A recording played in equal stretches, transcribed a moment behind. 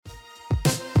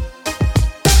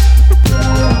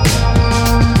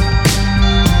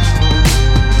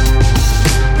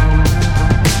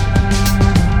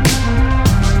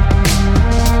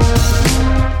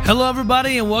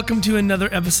everybody, and welcome to another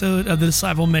episode of the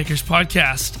Disciple Makers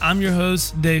Podcast. I'm your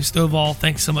host, Dave Stovall.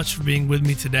 Thanks so much for being with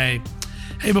me today.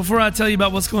 Hey, before I tell you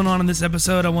about what's going on in this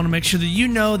episode, I want to make sure that you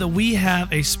know that we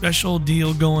have a special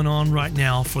deal going on right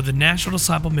now for the National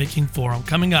Disciple Making Forum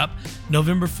coming up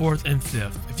November 4th and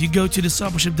 5th. If you go to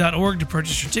discipleship.org to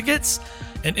purchase your tickets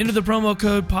and enter the promo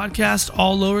code podcast,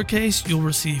 all lowercase, you'll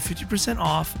receive 50%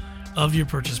 off of your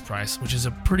purchase price, which is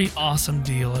a pretty awesome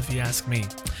deal if you ask me.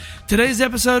 Today's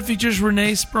episode features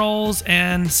Renee Sproles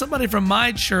and somebody from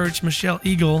my church, Michelle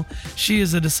Eagle. She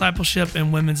is a discipleship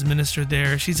and women's minister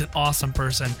there. She's an awesome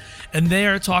person. And they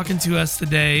are talking to us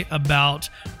today about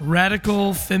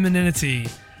radical femininity.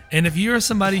 And if you're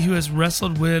somebody who has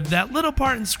wrestled with that little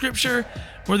part in Scripture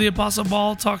where the Apostle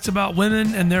Paul talks about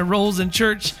women and their roles in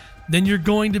church, then you're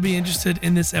going to be interested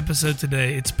in this episode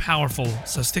today. It's powerful.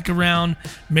 So stick around.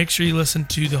 Make sure you listen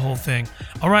to the whole thing.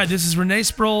 All right, this is Renee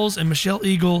Sproles and Michelle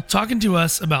Eagle talking to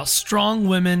us about strong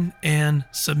women and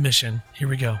submission. Here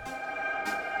we go.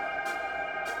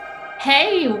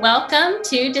 Hey, welcome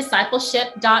to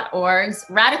discipleship.org's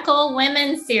Radical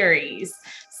Women series.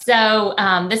 So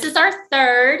this is our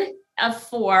third of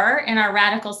 4 in our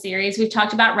Radical series. We've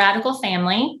talked about radical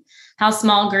family, how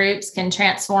small groups can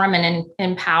transform and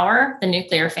empower the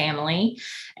nuclear family.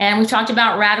 And we've talked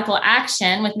about radical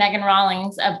action with Megan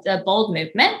Rawlings of the Bold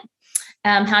Movement,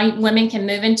 how women can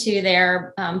move into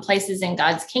their places in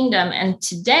God's kingdom. And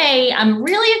today, I'm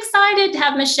really excited to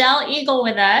have Michelle Eagle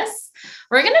with us.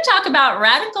 We're going to talk about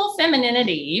radical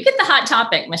femininity. You get the hot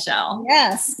topic, Michelle.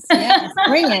 Yes,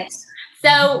 bring it.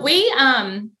 So we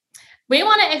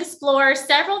want to explore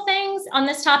several things on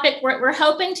this topic. We're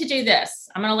hoping to do this.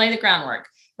 I'm going to lay the groundwork.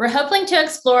 We're hoping to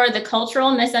explore the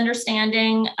cultural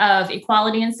misunderstanding of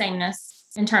equality and sameness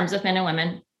in terms of men and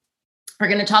women. We're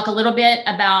going to talk a little bit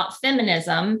about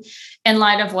feminism in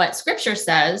light of what Scripture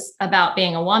says about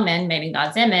being a woman made in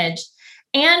God's image.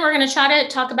 And we're going to try to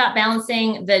talk about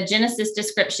balancing the Genesis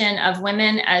description of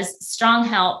women as strong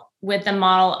help with the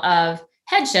model of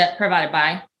headship provided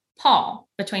by Paul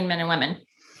between men and women.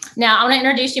 Now, I want to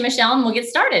introduce you, Michelle, and we'll get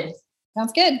started.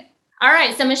 Sounds good. All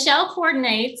right. So Michelle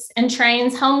coordinates and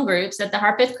trains home groups at the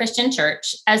Harpeth Christian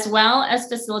Church, as well as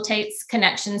facilitates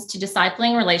connections to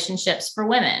discipling relationships for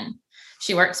women.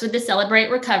 She works with the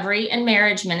Celebrate Recovery and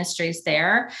Marriage ministries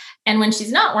there. And when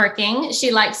she's not working,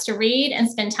 she likes to read and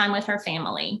spend time with her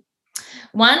family.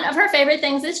 One of her favorite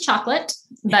things is chocolate,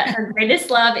 but her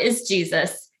greatest love is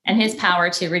Jesus and his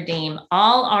power to redeem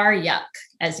all our yuck,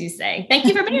 as you say. Thank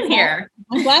you for being here.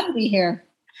 I'm glad to be here.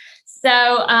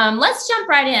 So let's jump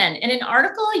right in. In an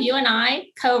article you and I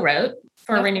co-wrote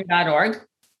for Renew.org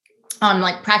on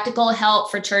like practical help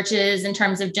for churches in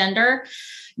terms of gender,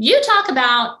 you talk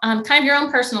about kind of your own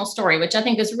personal story, which I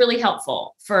think is really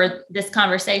helpful for this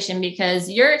conversation because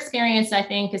your experience, I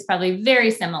think, is probably very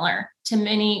similar to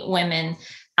many women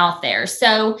out there.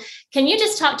 So can you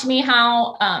just talk to me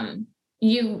how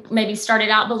you maybe started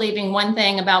out believing one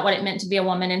thing about what it meant to be a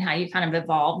woman and how you kind of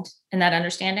evolved in that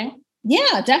understanding?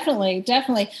 Yeah, definitely.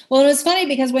 Well, it was funny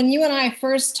because when you and I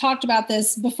first talked about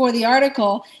this before the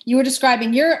article, you were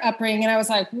describing your upbringing, and I was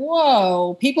like,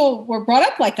 "Whoa, people were brought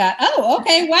up like that." Oh,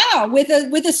 okay, wow, with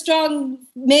a strong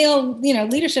male,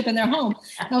 leadership in their home.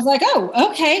 And I was like, "Oh,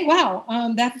 okay,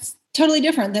 wow, that's totally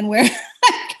different than where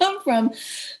I come from."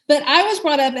 But I was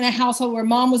brought up in a household where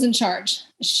mom was in charge.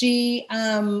 She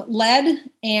led,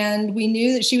 and we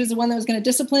knew that she was the one that was going to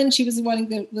discipline. She was the one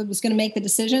that was going to make the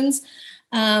decisions.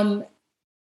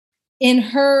 In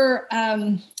her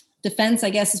defense,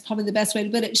 I guess is probably the best way to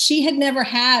put it, she had never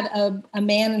had a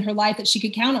man in her life that she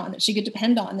could count on, that she could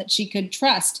depend on, that she could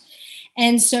trust.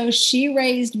 And so she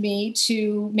raised me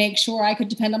to make sure I could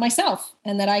depend on myself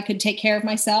and that I could take care of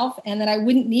myself and that I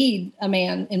wouldn't need a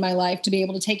man in my life to be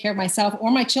able to take care of myself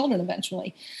or my children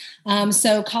eventually.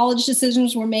 So college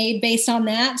decisions were made based on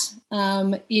that.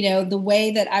 The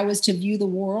way that I was to view the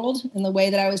world and the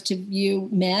way that I was to view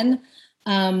men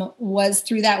was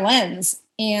through that lens.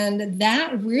 And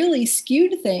that really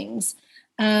skewed things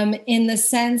in the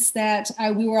sense that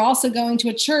we were also going to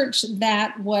a church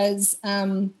that was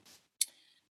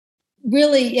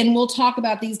really, and we'll talk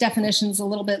about these definitions a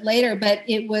little bit later, but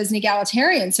it was an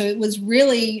egalitarian. So it was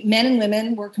really men and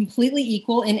women were completely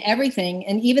equal in everything.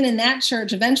 And even in that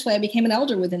church, eventually I became an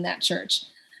elder within that church.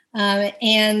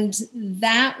 And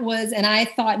I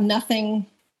thought nothing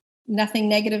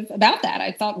negative about that.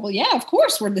 I thought, well, yeah, of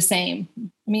course we're the same.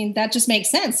 I mean, that just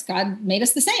makes sense. God made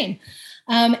us the same.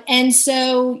 And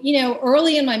so,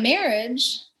 early in my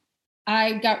marriage,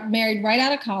 I got married right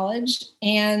out of college.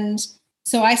 And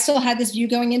so I still had this view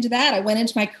going into that. I went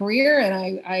into my career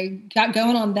and I got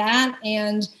going on that,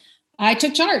 and I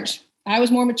took charge. I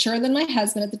was more mature than my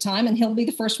husband at the time, and he'll be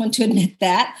the first one to admit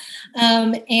that.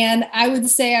 And I would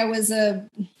say I was a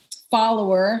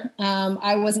follower.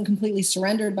 I wasn't completely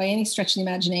surrendered by any stretch of the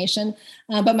imagination,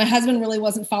 but my husband really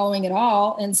wasn't following at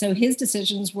all. And so his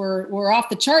decisions were off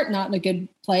the chart, not in a good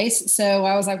place. So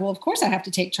I was like, well, of course I have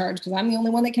to take charge because I'm the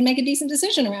only one that can make a decent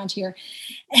decision around here.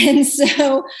 And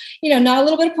so, not a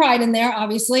little bit of pride in there,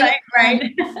 obviously.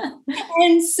 Right.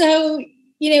 And so,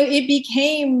 it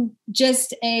became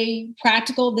just a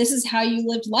practical, this is how you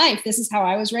lived life. This is how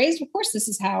I was raised. Of course, this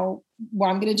is where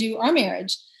I'm going to do our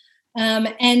marriage.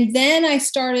 And then I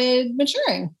started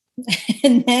maturing,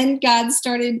 and then God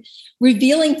started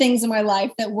revealing things in my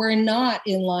life that were not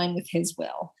in line with his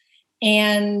will.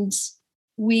 And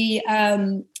we,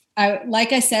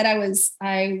 like I said, I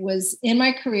was in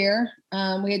my career.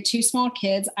 We had 2 small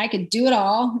kids. I could do it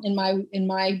all in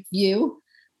my view.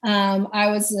 I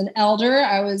was an elder.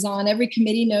 I was on every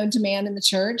committee known to man in the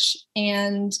church,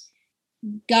 and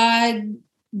God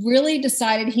really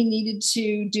decided he needed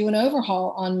to do an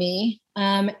overhaul on me,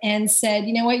 and said,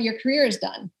 you know what, your career is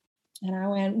done. And I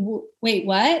went, wait,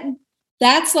 what?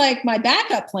 That's like my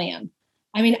backup plan.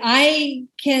 I mean, I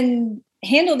can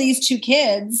handle these 2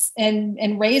 kids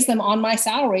and raise them on my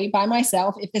salary by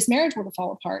myself if this marriage were to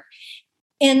fall apart.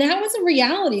 And that was a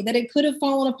reality, that it could have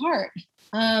fallen apart.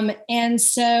 And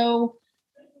so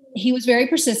he was very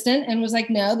persistent and was like,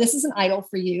 no, this is an idol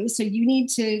for you. So you need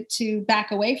to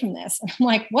back away from this. And I'm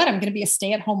like, what? I'm going to be a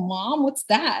stay-at-home mom? What's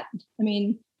that? I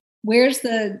mean, where's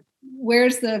the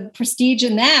prestige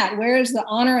in that? Where's the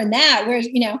honor in that?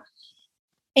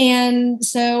 And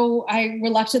so I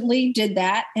reluctantly did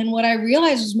that. And what I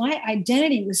realized was my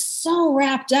identity was so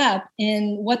wrapped up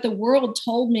in what the world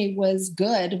told me was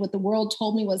good, what the world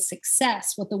told me was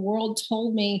success, what the world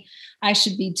told me I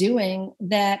should be doing,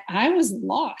 that I was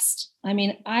lost. I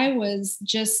mean, I was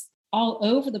just all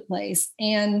over the place,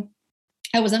 and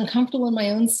I was uncomfortable in my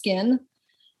own skin.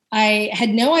 I had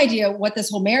no idea what this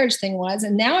whole marriage thing was.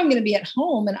 And now I'm going to be at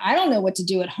home, and I don't know what to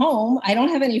do at home. I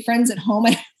don't have any friends at home.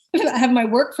 I don't have my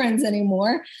work friends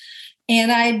anymore. And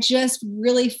I just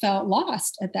really felt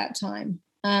lost at that time.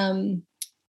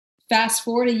 Fast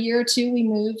forward a year or 2, we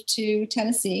moved to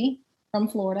Tennessee from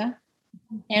Florida,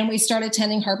 and we started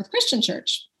attending Harpeth Christian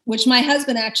Church, which my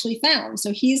husband actually found.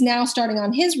 So he's now starting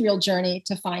on his real journey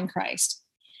to find Christ.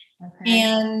 Okay.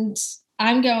 And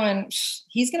I'm going,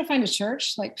 he's going to find a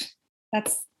church?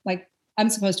 That's like, I'm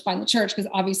supposed to find the church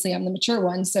because obviously I'm the mature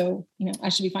one. So, I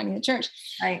should be finding the church.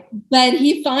 Right. But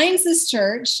he finds this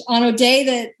church on a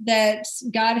day that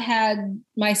God had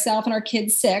myself and our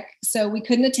kids sick, so we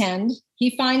couldn't attend.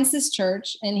 He finds this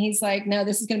church and he's like, no,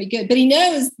 this is going to be good. But he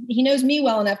knows me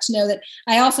well enough to know that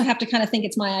I also have to kind of think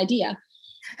it's my idea.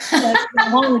 What's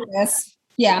wrong with this?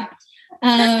 Yeah.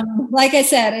 Like I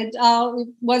said, it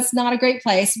was not a great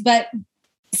place, but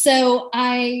so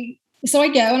I go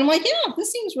and I'm like, yeah,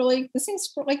 this seems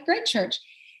like great church.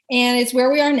 And it's where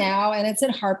we are now, and it's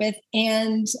at Harpeth.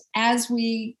 And as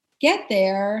we get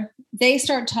there, they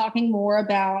start talking more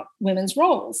about women's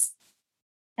roles.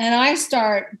 And I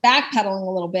start backpedaling a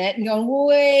little bit and going,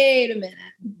 wait a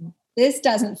minute, this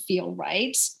doesn't feel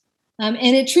right. And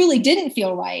it truly didn't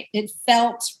feel right. It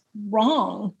felt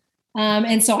wrong.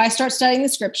 And so I start studying the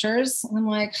scriptures. I'm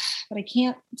like, but I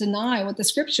can't deny what the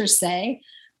scriptures say.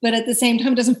 But at the same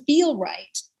time, it doesn't feel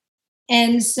right.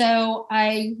 And so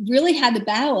I really had to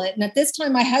battle it. And at this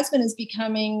time, my husband is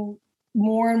becoming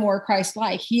more and more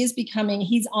Christ-like. He's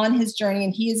on his journey,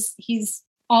 and he's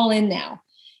all in now.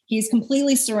 He's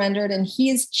completely surrendered, and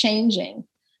he is changing.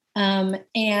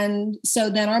 And so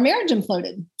then our marriage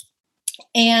imploded.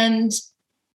 And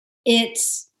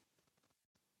it's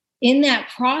in that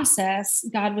process,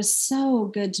 God was so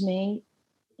good to me.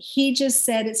 He just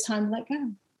said, it's time to let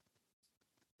go.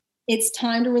 It's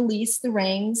time to release the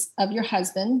reins of your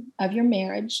husband, of your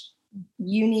marriage.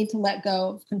 You need to let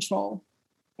go of control,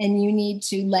 and you need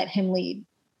to let him lead.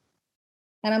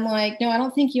 And I'm like, no, I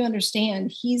don't think you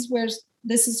understand.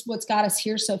 This is what's got us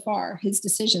here so far, his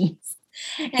decisions.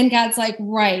 And God's like,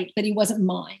 right, but he wasn't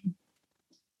mine.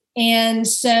 And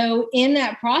so in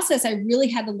that process, I really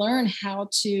had to learn how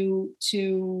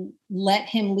to let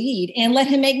him lead and let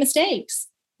him make mistakes.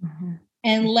 Mm-hmm.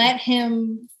 And let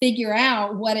him figure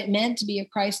out what it meant to be a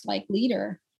Christ-like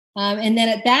leader. And then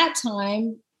at that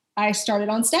time, I started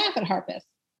on staff at Harpeth.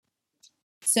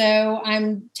 So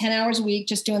I'm 10 hours a week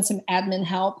just doing some admin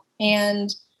help.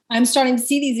 And I'm starting to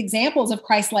see these examples of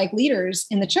Christ-like leaders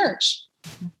in the church.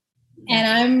 And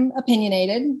I'm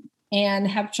opinionated and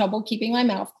have trouble keeping my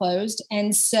mouth closed.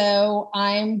 And so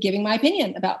I'm giving my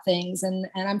opinion about things, and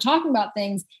I'm talking about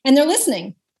things, and they're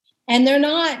listening. And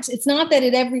it's not that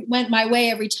it went my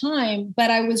way every time, but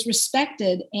I was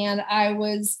respected and I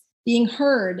was being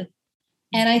heard.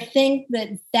 And I think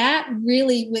that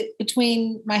really,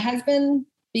 between my husband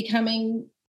becoming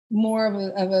more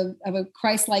of a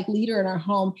Christ-like leader in our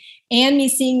home, and me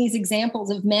seeing these examples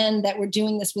of men that were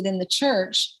doing this within the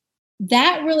church,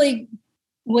 that really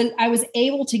I was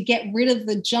able to get rid of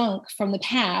the junk from the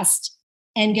past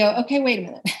and go, okay, wait a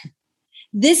minute.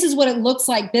 This is what it looks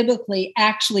like biblically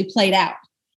actually played out.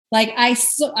 Like I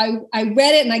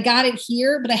read it and I got it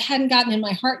here, but I hadn't gotten in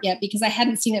my heart yet because I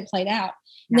hadn't seen it played out.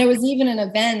 And there was even an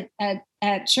event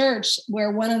at church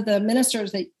where one of the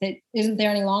ministers that isn't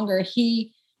there any longer,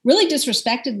 he really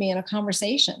disrespected me in a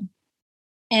conversation.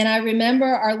 And I remember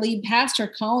our lead pastor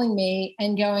calling me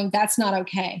and going, that's not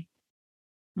okay.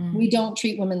 Mm-hmm. We don't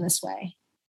treat women this way.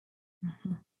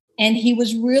 Mm-hmm. And he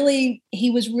was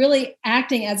really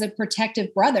acting as a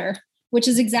protective brother, which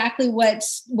is exactly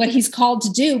what he's called to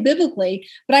do biblically.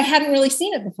 But I hadn't really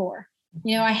seen it before.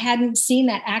 I hadn't seen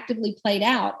that actively played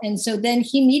out. And so then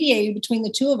he mediated between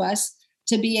the two of us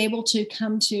to be able to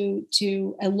come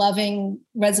to a loving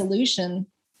resolution.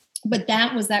 But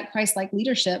that was that Christ-like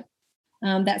leadership,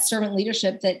 that servant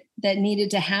leadership that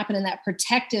needed to happen, and that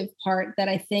protective part that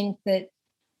I think that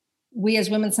we as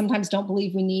women sometimes don't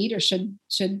believe we need or should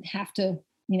have to,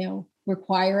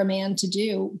 require a man to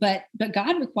do, but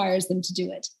God requires them to do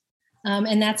it.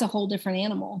 And that's a whole different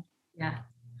animal. Yeah.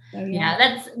 So,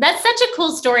 yeah. That's such a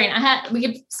cool story. And we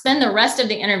could spend the rest of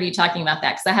the interview talking about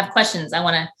that, because I have questions I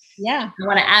want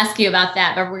to ask you about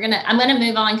that, but I'm going to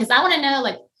move on, because I want to know,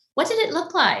 like, what did it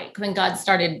look like when God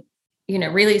started,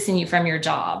 releasing you from your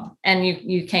job and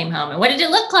you came home? And what did it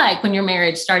look like when your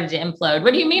marriage started to implode?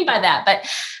 What do you mean by that? But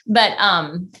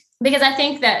because I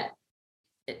think that,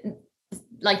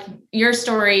 like, your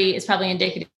story is probably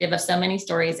indicative of so many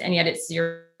stories, and yet it's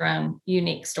your own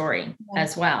unique story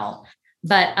as well.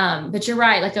 But you're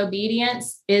right. Like,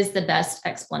 obedience is the best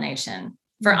explanation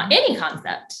for any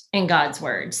concept in God's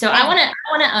word. So I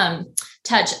want to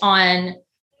touch on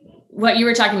what you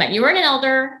were talking about. You were an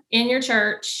elder in your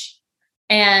church,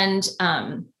 and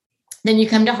then you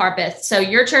come to Harpeth. So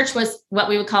your church was what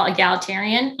we would call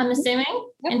egalitarian, I'm assuming,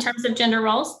 in terms of gender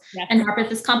roles, and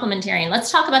Harpeth is complementarian. Let's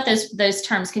talk about those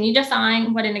terms. Can you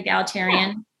define what an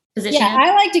egalitarian position is?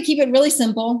 I like to keep it really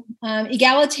simple.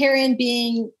 Egalitarian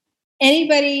being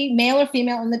anybody, male or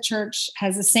female in the church,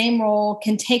 has the same role,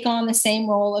 can take on the same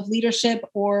role of leadership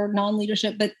or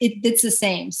non-leadership, but it's the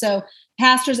same. So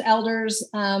pastors, elders,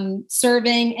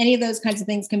 serving, any of those kinds of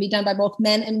things can be done by both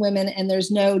men and women, and there's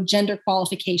no gender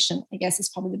qualification, I guess is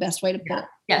probably the best way to put it.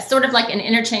 Yeah, sort of like an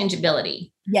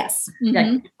interchangeability. Yes.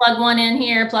 Mm-hmm. Like, plug one in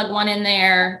here, plug one in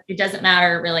there. It doesn't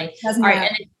matter, really. Doesn't matter.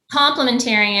 And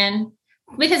complementarian,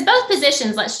 because both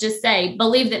positions, let's just say,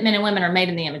 believe that men and women are made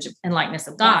in the image and likeness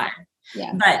of God,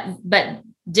 but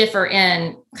differ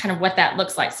in kind of what that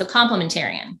looks like. So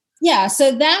complementarian. Yeah.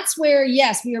 So that's where,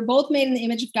 yes, we are both made in the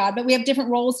image of God, but we have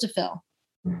different roles to fill.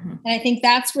 Mm-hmm. And I think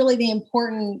that's really the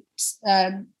important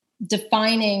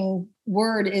defining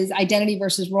word, is identity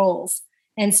versus roles.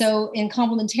 And so in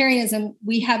complementarianism,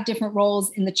 we have different roles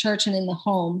in the church and in the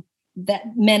home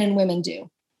that men and women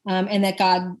do. And that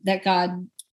God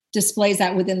displays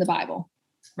that within the Bible.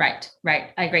 Right.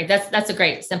 I agree. That's a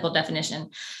great, simple definition.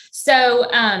 So,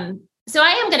 so I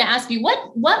am going to ask you,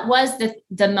 what was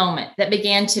the moment that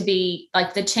began to be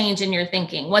like the change in your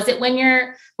thinking? Was it when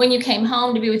you came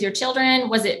home to be with your children?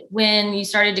 Was it when you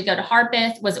started to go to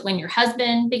Harpeth? Was it when your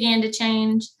husband began to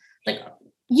change? For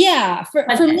me,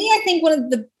 I think one of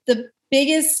the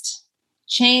biggest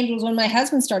change was when my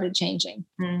husband started changing,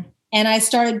 and I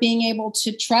started being able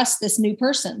to trust this new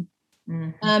person.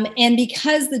 Mm-hmm. And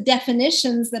because the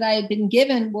definitions that I had been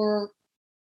given were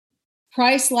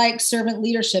Christ-like servant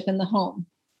leadership in the home.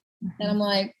 Mm-hmm. And I'm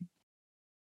like,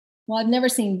 well, I've never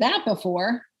seen that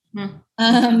before.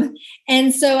 Mm-hmm.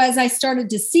 And so as I started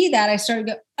to see that, I started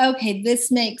to go, okay,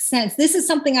 this makes sense. This is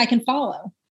something I can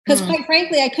follow. Because quite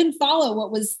frankly, I couldn't follow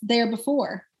what was there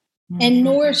before. Mm-hmm. And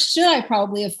nor should I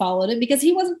probably have followed it, because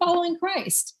he wasn't following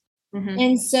Christ. Mm-hmm.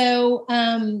 And so,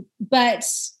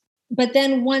 but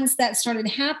then once that started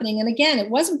happening, and again, it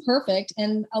wasn't perfect.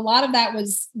 And a lot of that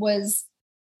was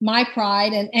my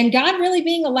pride and God really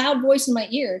being a loud voice in my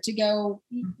ear to go,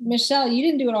 Michelle, you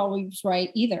didn't do it always right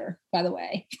either, by the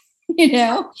way,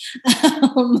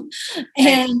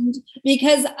 and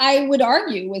because I would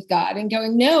argue with God and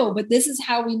going, no, but this is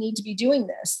how we need to be doing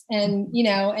this. And,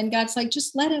 and God's like,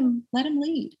 just let him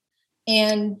lead.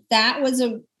 And that was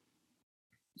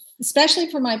especially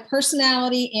for my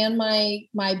personality and my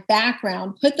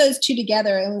background, put those two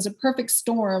together. It was a perfect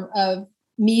storm of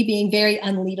me being very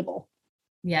unleadable.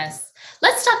 Yes.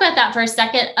 Let's talk about that for a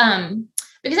second.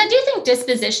 Because I do think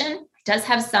disposition does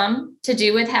have some to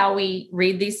do with how we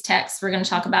read these texts we're going to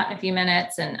talk about in a few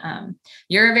minutes. And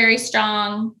you're a very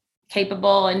strong,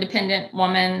 capable, independent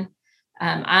woman.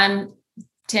 I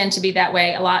tend to be that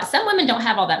way a lot. Some women don't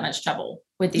have all that much trouble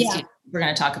with these two we're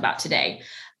going to talk about today.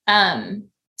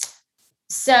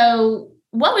 So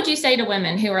what would you say to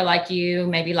women who are like you,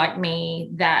 maybe like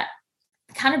me, that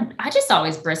I just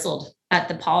always bristled at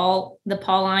the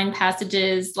Pauline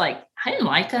passages. Like, I didn't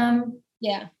like them.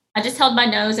 Yeah. I just held my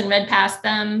nose and read past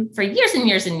them for years and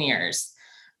years and years.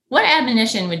 What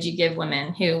admonition would you give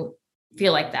women who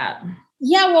feel like that?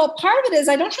 Yeah, well, part of it is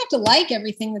I don't have to like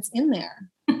everything that's in there.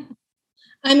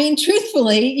 I mean,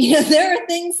 truthfully, there are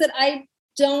things that I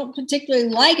don't particularly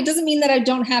like. It doesn't mean that I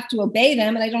don't have to obey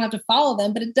them and I don't have to follow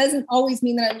them, but it doesn't always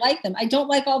mean that I like them. I don't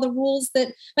like all the rules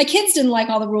that my kids didn't like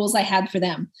all the rules I had for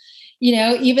them.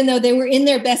 Even though they were in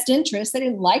their best interest, I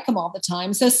didn't like them all the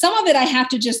time. So some of it I have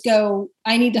to just go,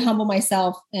 I need to humble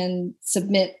myself and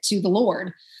submit to the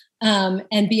Lord,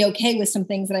 and be okay with some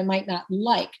things that I might not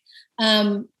like.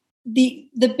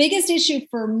 The biggest issue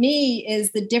for me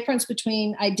is the difference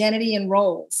between identity and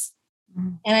roles.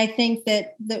 Mm-hmm. And I think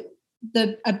that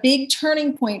a big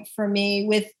turning point for me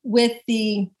with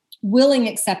the willing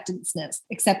accepting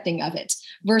of it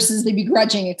versus the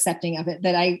begrudging accepting of it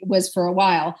that I was for a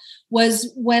while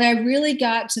was when I really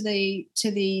got to the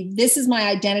this is my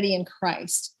identity in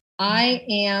Christ. I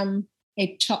am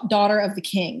a daughter of the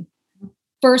King,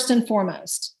 first and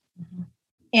foremost. Mm-hmm.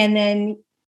 And then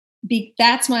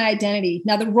that's my identity.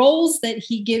 Now, the roles that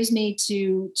he gives me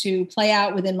to play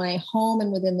out within my home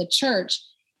and within the church,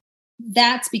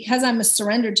 that's because I'm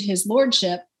surrendered to his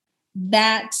lordship.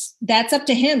 That's up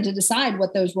to him to decide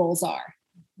what those roles are.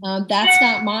 That's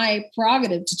not my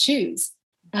prerogative to choose.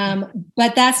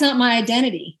 But that's not my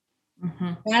identity.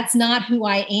 Mm-hmm. That's not who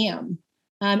I am.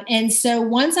 And so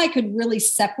once I could really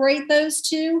separate those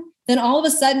two, then all of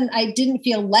a sudden I didn't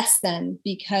feel less than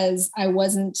because I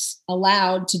wasn't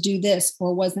allowed to do this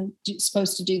or wasn't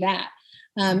supposed to do that.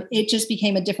 It just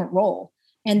became a different role.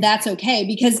 And that's okay,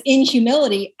 because in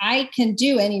humility, I can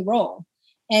do any role.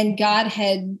 And God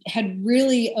had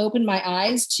really opened my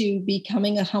eyes to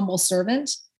becoming a humble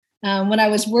servant. When I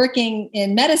was working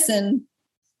in medicine,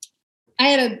 I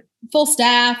had a full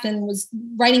staff and was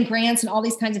writing grants and all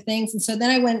these kinds of things. And so then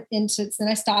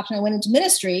I stopped and I went into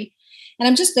ministry, and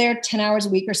I'm just there 10 hours a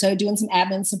week or so doing some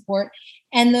admin support.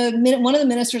 And one of the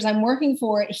ministers I'm working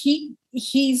for, he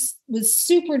was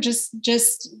super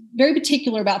just very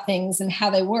particular about things and how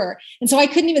they were. And so I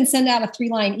couldn't even send out a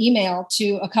 3-line email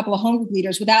to a couple of home group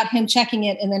leaders without him checking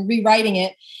it and then rewriting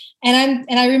it. And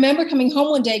I remember coming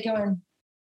home one day going,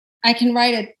 I can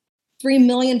write a $3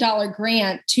 million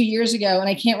grant 2 years ago, and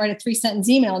I can't write a 3-sentence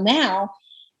email now.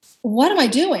 What am I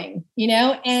doing?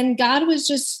 And God was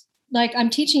just like, I'm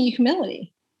teaching you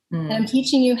humility. And I'm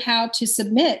teaching you how to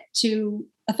submit to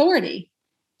authority.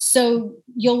 So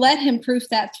you'll let him proof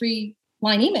that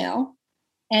 3-line email,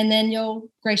 and then you'll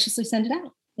graciously send it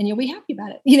out and you'll be happy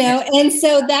about it, And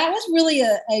so that was really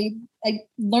a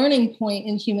learning point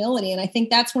in humility. And I think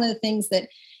that's one of the things that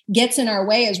gets in our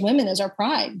way as women is our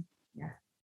pride.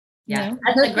 Yeah.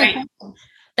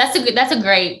 That's a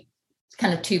great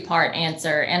kind of 2-part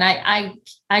answer. And I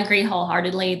agree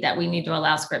wholeheartedly that we need to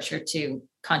allow scripture to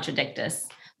contradict us.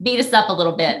 Beat us up a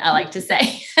little bit, I like to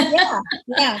say.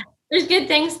 Yeah. There's good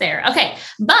things there. Okay.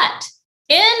 But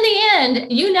in the end,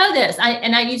 this,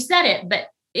 you've said it, but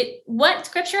what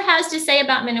scripture has to say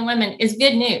about men and women is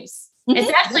good news. Mm-hmm.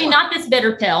 It's actually not this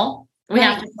bitter pill we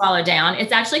have to swallow down.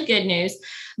 It's actually good news.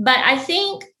 But I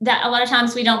think that a lot of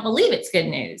times we don't believe it's good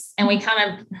news. And we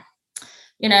kind of,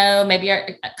 maybe our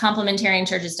complementarian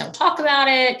churches don't talk about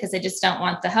it because they just don't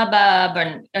want the hubbub,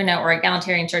 or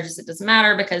egalitarian churches, it doesn't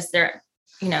matter because they're,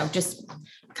 just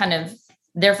kind of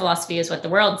their philosophy is what the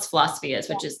world's philosophy is,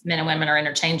 which is men and women are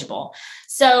interchangeable.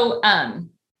 So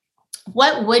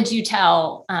what would you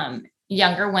tell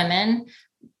younger women?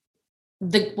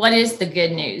 What is the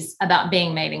good news about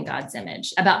being made in God's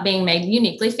image, about being made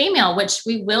uniquely female, which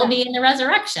we will be in the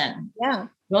resurrection? Yeah.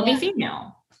 We'll be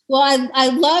female. Well, I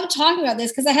love talking about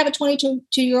this because I have a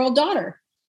 22-year-old daughter.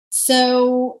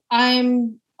 So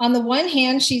I'm, on the one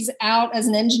hand, she's out as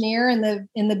an engineer in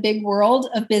the big world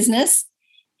of business,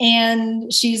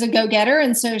 and she's a go-getter.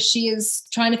 And so she is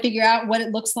trying to figure out what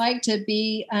it looks like to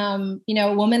be, a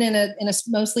woman in a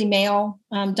mostly male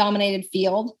dominated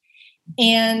field.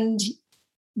 And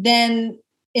then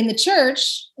in the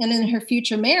church and in her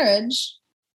future marriage,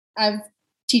 I'm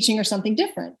teaching her something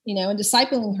different, and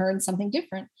discipling her in something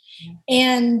different.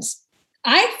 And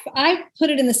I put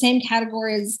it in the same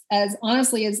category as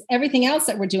honestly as everything else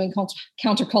that we're doing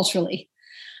counterculturally.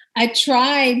 I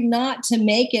try not to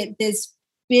make it this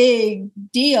big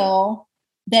deal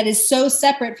that is so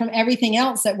separate from everything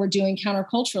else that we're doing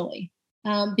counterculturally,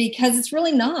 because it's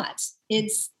really not.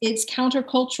 It's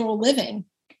countercultural living,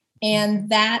 and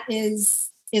that is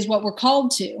what we're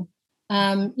called to.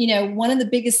 One of the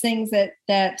biggest things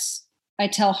that I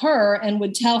tell her and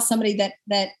would tell somebody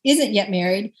that isn't yet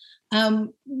married,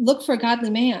 look for a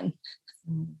godly man.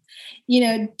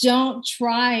 Don't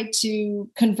try to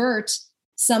convert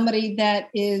somebody that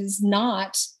is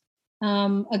not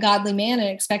a godly man and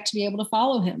expect to be able to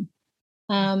follow him.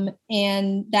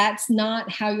 And that's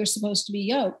not how you're supposed to be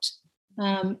yoked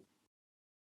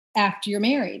after you're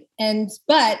married.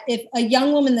 But if a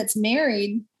young woman that's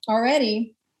married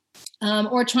already,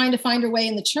 or trying to find her way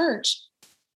in the church,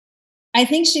 I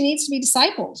think she needs to be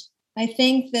discipled. I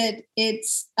think that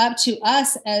it's up to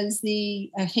us as I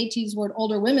hate to use the word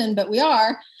older women, but we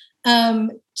are,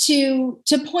 to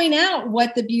point out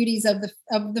what the beauties of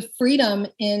the freedom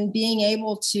in being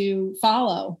able to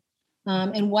follow,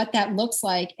 and what that looks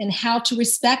like, and how to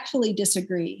respectfully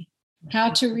disagree,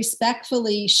 how to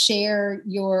respectfully share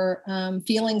your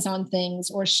feelings on things,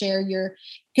 or share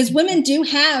because women do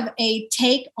have a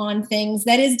take on things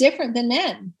that is different than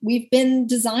men. We've been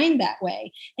designed that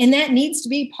way. And that needs to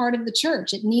be part of the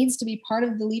church. It needs to be part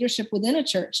of the leadership within a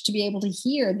church to be able to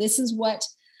hear, this is what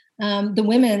the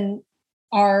women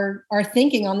are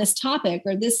thinking on this topic,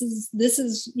 or this is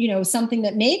something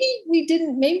that maybe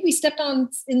we stepped on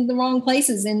in the wrong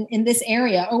places in this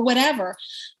area, or whatever.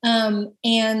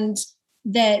 And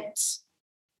that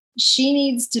she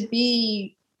needs to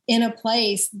be in a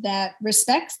place that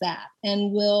respects that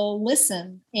and will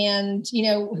listen. And,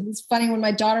 it's funny, when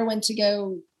my daughter went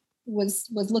to was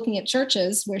looking at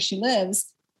churches where she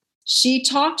lives, she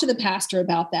talked to the pastor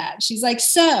about that. She's like,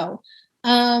 so,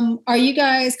 are you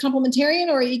guys complementarian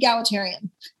or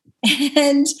egalitarian?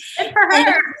 And good for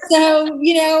her. So,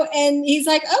 and he's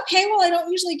like, okay, well, I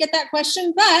don't usually get that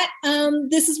question, but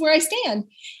this is where I stand.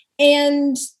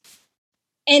 And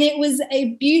it was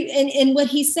a beauty. And what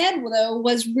he said, though,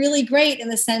 was really great in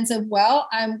the sense of, well,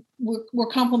 we're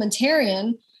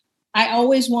complementarian. I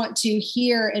always want to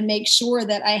hear and make sure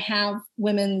that I have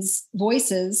women's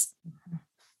voices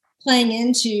playing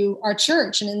into our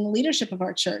church and in the leadership of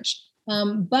our church.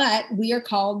 But we are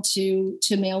called to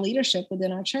male leadership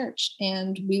within our church,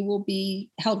 and we will be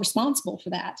held responsible for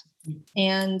that.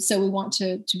 And so we want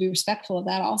to be respectful of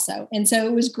that also. And so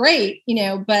it was great,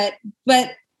 but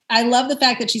I love the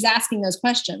fact that she's asking those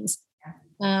questions,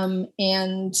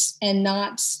 and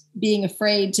not being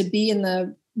afraid to be in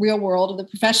the real world or the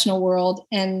professional world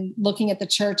and looking at the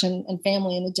church and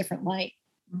family in a different light.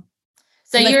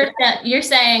 So you're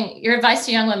saying your advice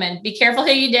to young women: be careful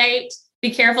who you date,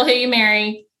 be careful who you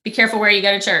marry, be careful where you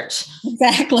go to church.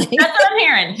 Exactly. That's what I'm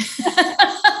hearing.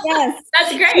 Yes.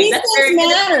 That's great. These things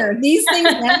matter. These things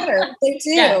matter. They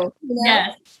do. Yeah.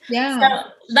 Yes. Yeah. So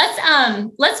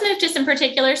let's move to some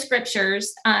particular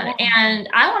scriptures. And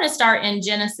I want to start in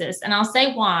Genesis, and I'll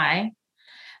say why.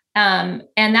 And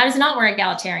that is not where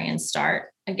egalitarians start.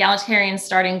 Egalitarians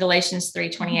start in Galatians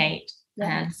 3:28.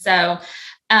 Yeah. And so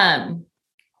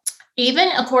even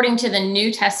according to the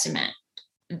New Testament,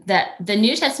 that the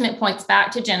New Testament points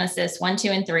back to Genesis 1, 2,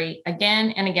 and 3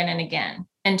 again and again and again,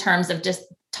 in terms of just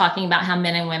talking about how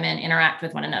men and women interact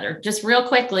with one another. Just real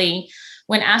quickly,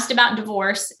 when asked about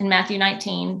divorce in Matthew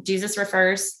 19, Jesus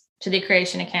refers to the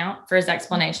creation account for his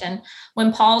explanation.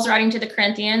 When Paul's writing to the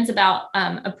Corinthians about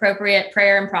appropriate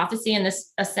prayer and prophecy in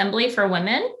this assembly for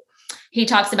women, he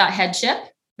talks about headship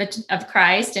of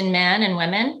Christ and men and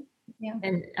women. Yeah.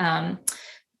 And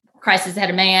Christ is the head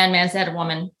of man, man's the head of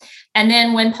woman. And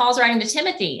then when Paul's writing to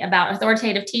Timothy about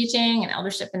authoritative teaching and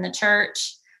eldership in the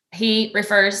church, he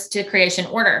refers to creation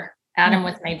order. Adam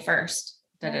was made first.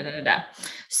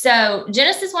 So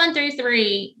Genesis 1 through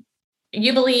 3,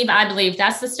 you believe, I believe,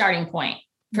 that's the starting point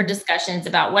for discussions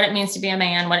about what it means to be a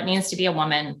man, what it means to be a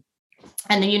woman,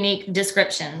 and the unique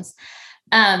descriptions.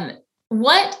 Why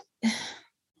does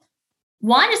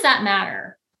that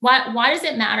matter? Why does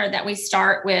it matter that we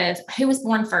start with who was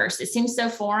born first? It seems so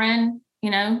foreign,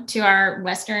 to our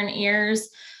Western ears,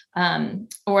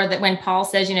 or that when Paul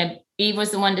says, Eve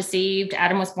was the one deceived,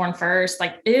 Adam was born first,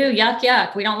 like, ooh,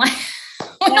 yuck. We don't like,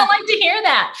 don't like to hear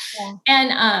that. Yeah.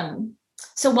 And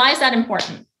so why is that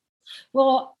important?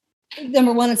 Well,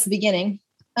 number one, it's the beginning.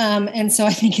 And so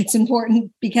I think it's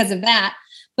important because of that,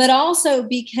 but also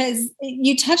because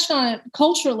you touched on it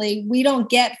culturally, we don't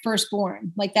get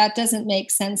firstborn. Like, that doesn't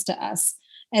make sense to us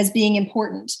as being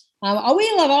important.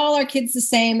 We love all our kids the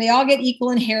same. They all get equal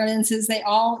inheritances. They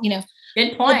all,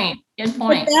 Good point. Good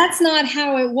point. But that's not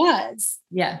how it was.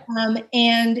 Yeah.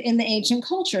 And in the ancient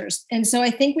cultures. And so I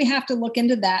think we have to look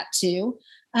into that too.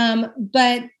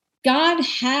 But God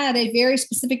had a very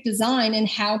specific design in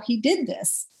how he did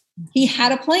this. He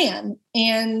had a plan.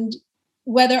 And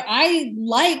whether I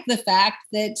like the fact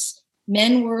that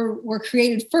men were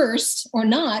created first or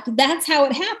not, that's how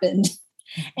it happened.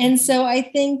 And so I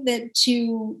think that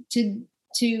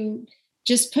to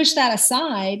just push that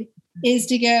aside is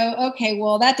to go, okay,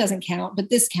 well, that doesn't count, but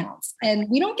this counts. And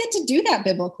we don't get to do that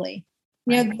biblically.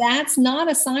 That's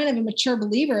not a sign of a mature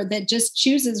believer that just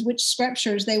chooses which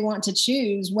scriptures they want to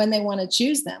choose when they want to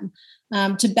choose them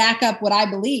to back up what I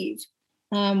believe.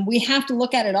 We have to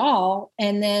look at it all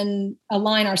and then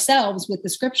align ourselves with the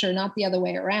scripture, not the other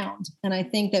way around. And I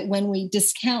think that when we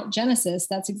discount Genesis,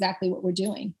 that's exactly what we're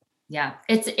doing. Yeah,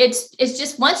 it's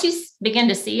just once you begin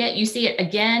to see it, you see it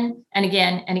again and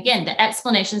again and again. The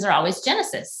explanations are always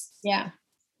Genesis. Yeah.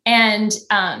 And,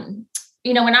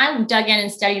 when I dug in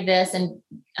and studied this and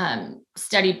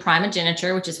studied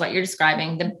primogeniture, which is what you're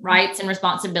describing, the rights and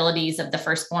responsibilities of the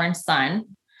firstborn son,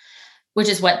 which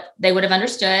is what they would have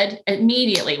understood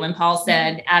immediately when Paul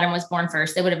said Adam was born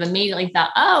first, they would have immediately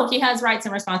thought, oh, he has rights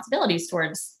and responsibilities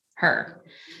towards her.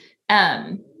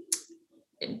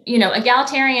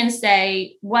 Egalitarians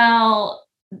say, well,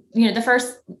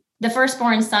 the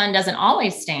firstborn son doesn't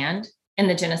always stand in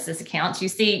the Genesis accounts. You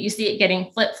see it getting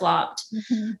flip-flopped.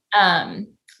 Mm-hmm.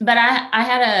 But I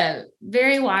had a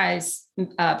very wise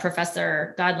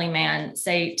professor, godly man,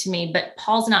 say to me, but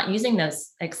Paul's not using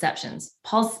those exceptions.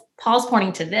 Paul's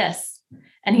pointing to this,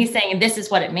 and he's saying, this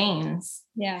is what it means.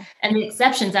 Yeah. And the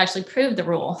exceptions actually prove the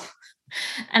rule.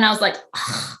 And I was like,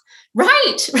 oh,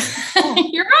 right.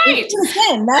 You're right.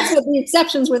 Sin. That's what the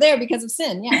exceptions were there because of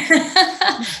sin.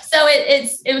 Yeah. So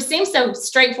it seems so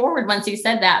straightforward once you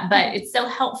said that, but it's so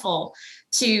helpful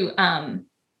to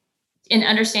in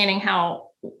understanding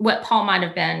what Paul might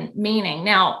have been meaning.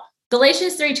 Now,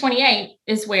 Galatians 3:28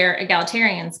 is where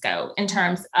egalitarians go in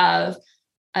terms of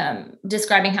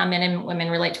describing how men and women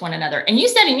relate to one another. And you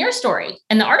said in your story,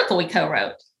 in the article we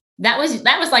co-wrote, that was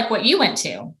like what you went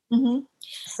to. Mm-hmm.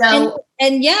 So,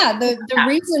 and yeah, the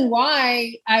reason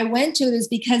why I went to it is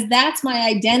because that's my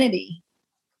identity.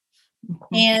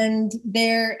 Mm-hmm.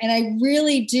 And I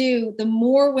really do, the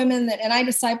more women and I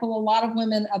disciple a lot of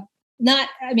women,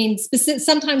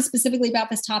 sometimes specifically about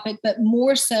this topic, but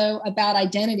more so about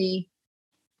identity,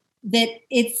 that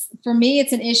for me,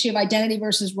 it's an issue of identity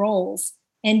versus roles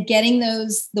and getting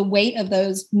the weight of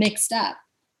those mixed up.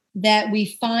 That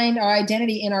we find our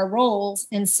identity in our roles.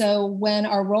 And so when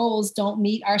our roles don't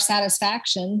meet our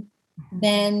satisfaction,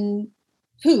 then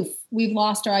poof, we've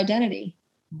lost our identity.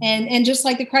 And just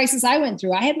like the crisis I went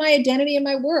through, I had my identity in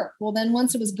my work. Well, then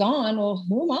once it was gone, well,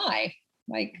 who am I?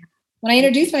 Like when I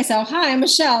introduced myself, hi, I'm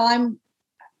Michelle.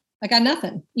 I got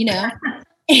nothing,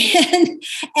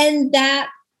 and that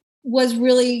was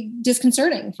really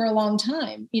disconcerting for a long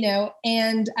time,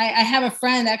 and I have a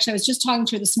friend, actually, I was just talking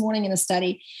to her this morning in a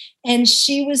study, and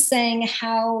she was saying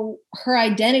how her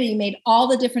identity made all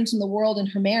the difference in the world in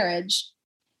her marriage,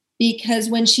 because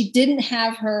when she didn't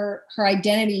have her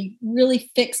identity really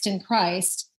fixed in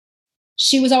Christ,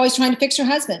 she was always trying to fix her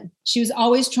husband. She was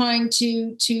always trying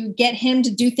to get him to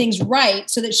do things right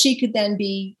so that she could then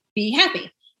be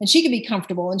happy. And she could be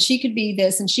comfortable and she could be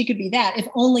this and she could be that if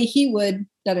only he would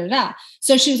da-da-da.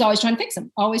 So she was always trying to fix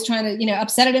him, always trying to,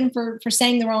 upset at him for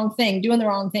saying the wrong thing, doing the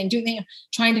wrong thing,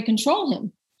 trying to control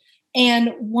him.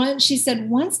 And she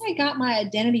said, once I got my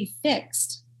identity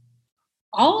fixed,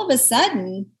 all of a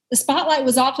sudden the spotlight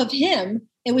was off of him.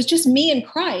 It was just me and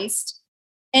Christ.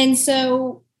 And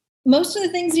so most of the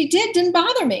things he did didn't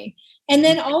bother me. And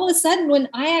then all of a sudden, when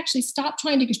I actually stopped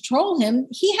trying to control him,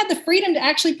 he had the freedom to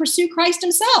actually pursue Christ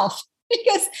himself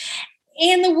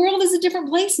and the world is a different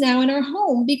place now in our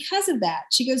home because of that.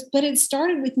 She goes, but it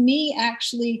started with me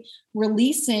actually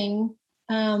releasing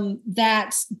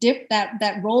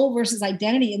that role versus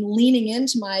identity and leaning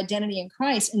into my identity in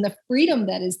Christ and the freedom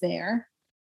that is there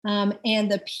and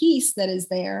the peace that is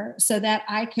there so that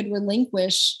I could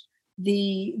relinquish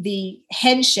the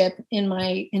headship in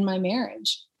my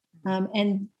marriage.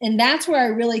 And that's where I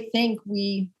really think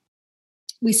we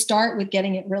start with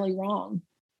getting it really wrong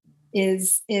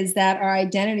is that our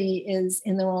identity is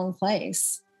in the wrong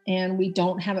place and we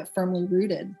don't have it firmly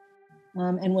rooted.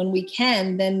 And when we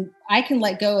can, then I can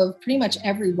let go of pretty much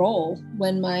every role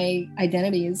when my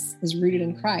identity is rooted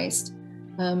in Christ.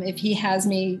 If he has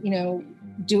me,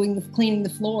 cleaning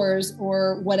the floors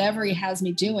or whatever he has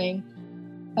me doing,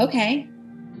 okay,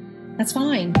 that's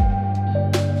fine.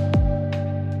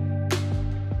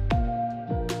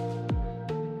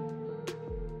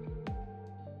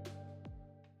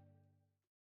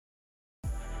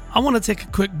 I want to take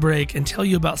a quick break and tell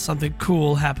you about something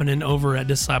cool happening over at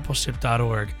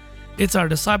discipleship.org. It's our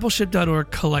discipleship.org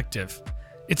collective.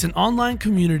 It's an online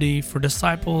community for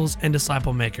disciples and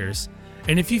disciple makers.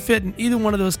 And if you fit in either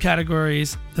one of those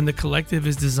categories, then the collective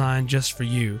is designed just for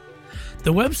you.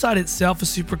 The website itself is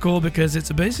super cool because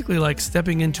it's basically like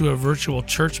stepping into a virtual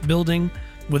church building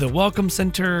with a welcome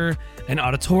center, an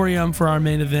auditorium for our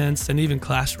main events, and even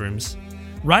classrooms.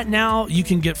 Right now, you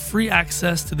can get free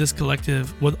access to this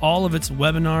collective with all of its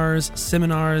webinars,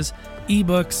 seminars,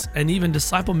 ebooks, and even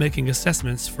disciple-making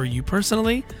assessments for you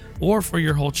personally or for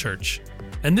your whole church.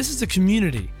 And this is a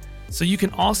community, so you can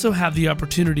also have the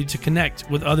opportunity to connect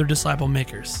with other disciple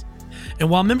makers. And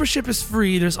while membership is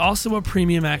free, there's also a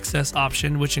premium access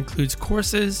option, which includes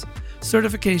courses,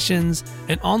 certifications,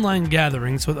 and online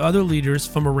gatherings with other leaders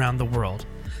from around the world.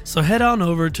 So head on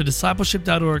over to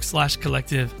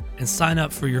discipleship.org/collective and sign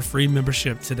up for your free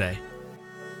membership today.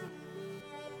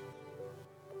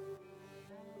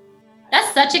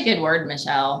 That's such a good word,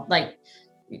 Michelle. Like,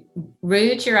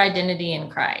 root your identity in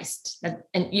Christ.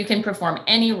 And you can perform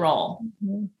any role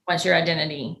once your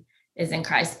identity is in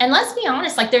Christ. And let's be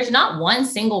honest, like, there's not one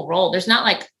single role. There's not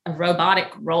like a robotic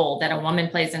role that a woman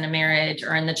plays in a marriage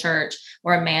or in the church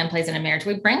or a man plays in a marriage.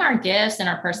 We bring our gifts and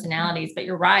our personalities, but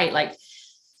you're right. Like,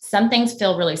 some things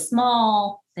feel really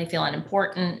small. They feel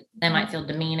unimportant. They might feel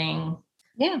demeaning.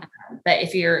 Yeah. But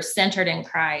if you're centered in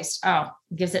Christ, it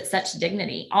gives it such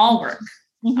dignity. All work,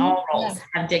 all roles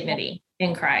have dignity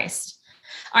in Christ.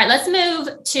 All right, let's move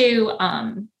to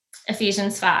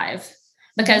Ephesians 5,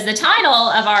 because the title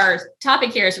of our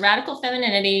topic here is Radical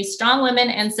Femininity, Strong Women,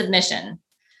 and Submission,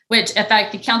 which, if I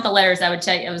could count the letters, I would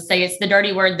say it's the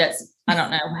dirty word that's, I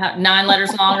don't know, 9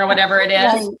 letters long or whatever it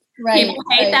is. Right, people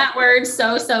hate that word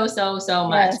so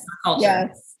much in culture.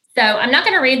 Yes. So I'm not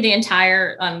going to read the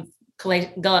entire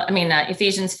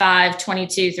Ephesians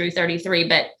 5:22 through 33,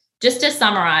 but just to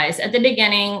summarize, at the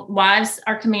beginning, wives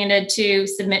are commanded to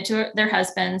submit to their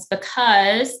husbands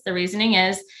because the reasoning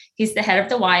is he's the head of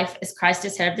the wife as Christ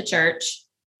is head of the church.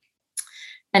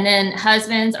 And then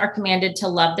husbands are commanded to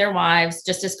love their wives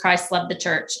just as Christ loved the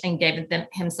church and gave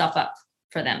himself up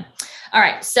for them. All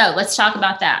right, so let's talk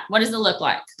about that. What does it look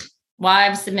like?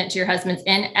 Wives, submit to your husbands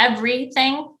in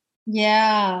everything.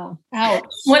 Yeah.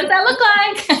 Ouch. What does that look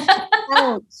like?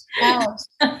 Ouch.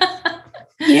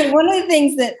 One of the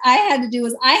things that I had to do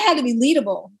was I had to be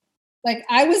leadable. Like,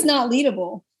 I was not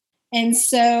leadable. And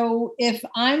so if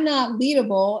I'm not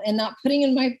leadable and not putting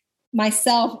in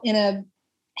myself in a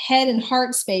head and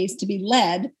heart space to be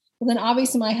led, well, then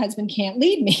obviously my husband can't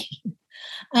lead me.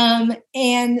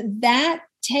 And that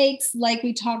takes, like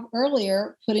we talked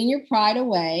earlier, putting your pride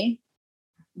away,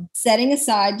 setting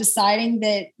aside, deciding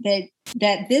that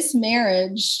this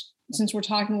marriage, since we're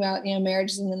talking about,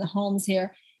 marriages and then the homes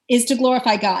here, is to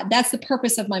glorify God. That's the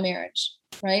purpose of my marriage,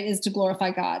 right? Is to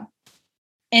glorify God.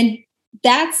 And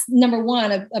that's number one,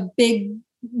 a big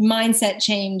mindset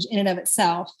change in and of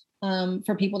itself,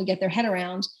 for people to get their head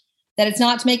around, that it's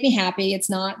not to make me happy. It's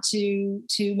not to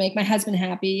make my husband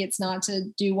happy. It's not to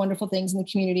do wonderful things in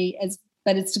the community,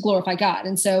 but it's to glorify God.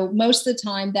 And so most of the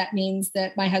time that means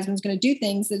that my husband's going to do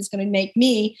things that's going to make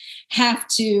me have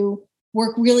to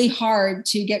work really hard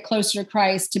to get closer to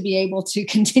Christ to be able to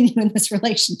continue in this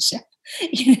relationship,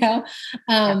 and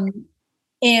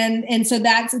so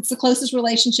it's the closest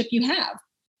relationship you have.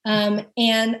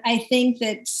 And I think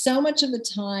that so much of the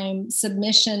time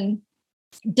submission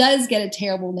does get a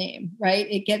terrible name, right?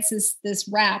 It gets this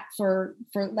rap for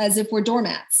as if we're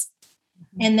doormats.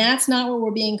 And that's not what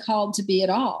we're being called to be at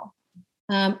all.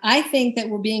 I think that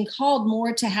we're being called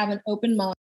more to have an open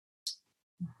mind,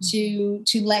 to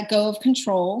let go of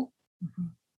control,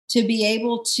 to be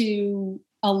able to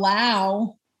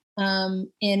allow, in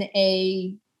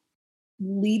a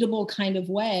leadable kind of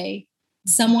way,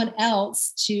 someone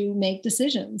else to make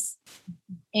decisions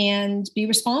and be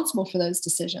responsible for those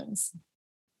decisions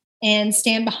and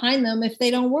stand behind them if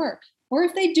they don't work. Or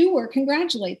if they do work,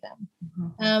 congratulate them.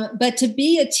 But to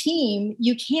be a team,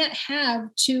 you can't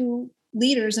have 2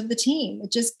 leaders of the team.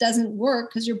 It just doesn't work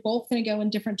because you're both going to go in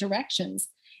different directions.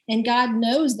 And God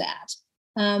knows that.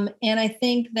 And I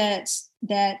think that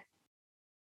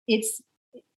it's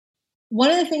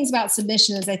one of the things about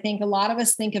submission is I think a lot of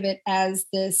us think of it as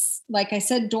this, like I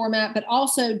said, doormat, but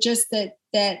also just that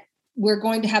we're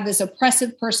going to have this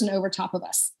oppressive person over top of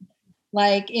us.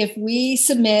 Like, if we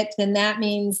submit, then that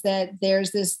means that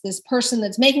there's this person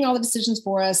that's making all the decisions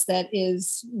for us, that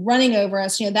is running over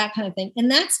us, that kind of thing. And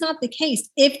that's not the case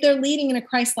if they're leading in a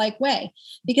Christ-like way,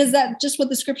 because that's just what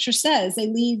the scripture says.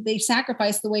 They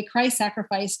sacrifice the way Christ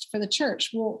sacrificed for the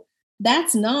church. Well,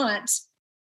 that's not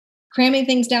cramming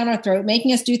things down our throat,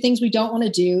 making us do things we don't want to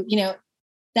do.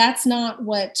 That's not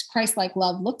what Christ-like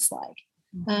love looks like.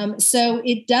 So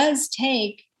it does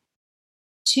take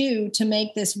two to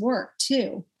make this work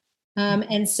too.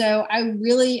 And so I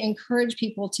really encourage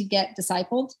people to get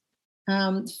discipled,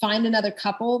 find another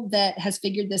couple that has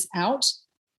figured this out,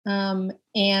 or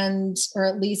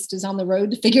at least is on the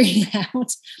road to figuring it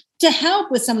out, to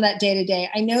help with some of that day to day.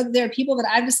 I know that there are people that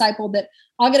I've discipled that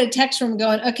I'll get a text from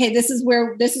going, okay, this is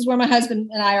where my husband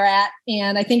and I are at.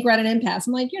 And I think we're at an impasse.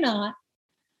 I'm like, you're not.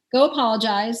 Go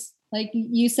apologize. Like,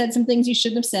 you said some things you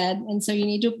shouldn't have said. And so you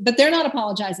need to, but they're not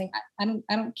apologizing. I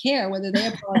don't care whether they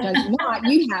apologize or not.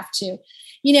 You have to,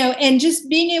 and just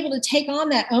being able to take on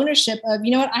that ownership of,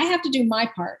 you know what, I have to do my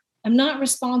part. I'm not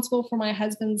responsible for my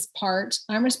husband's part.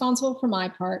 I'm responsible for my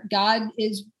part. God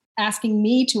is asking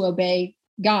me to obey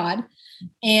God.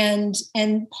 And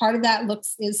part of that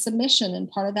is submission.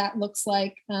 And part of that looks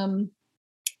like,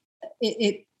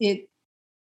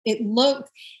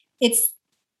 it's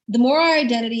the more our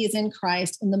identity is in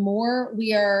Christ and the more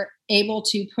we are able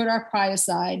to put our pride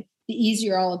aside, the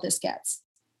easier all of this gets.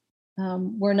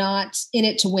 We're not in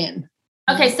it to win.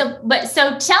 Okay. So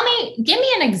give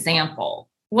me an example.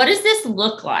 What does this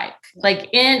look like? Like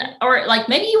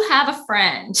maybe you have a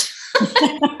friend.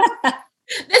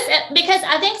 Because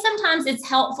I think sometimes it's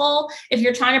helpful if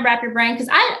you're trying to wrap your brain, because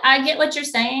I get what you're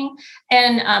saying.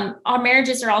 And our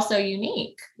marriages are also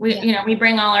unique. We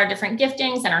bring all our different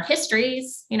giftings and our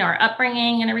histories, our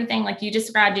upbringing and everything, like you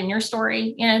described in your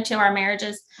story, to our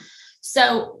marriages.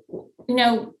 So,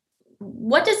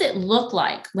 what does it look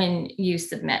like when you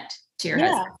submit to your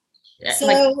husband?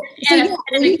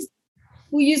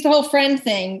 We use the whole friend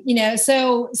thing,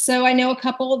 so I know a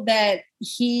couple that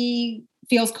he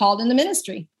feels called in the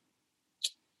ministry.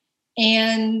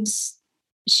 And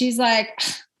she's like,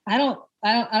 I don't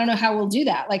know how we'll do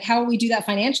that. Like, how will we do that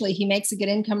financially? He makes a good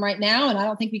income right now, and I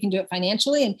don't think we can do it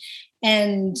financially.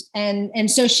 And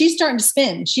so she's starting to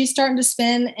spin. She's starting to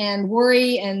spin and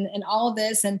worry and all of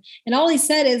this. And all he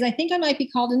said is, I think I might be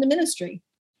called into ministry.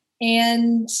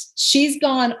 And she's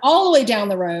gone all the way down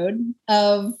the road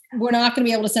of, we're not going to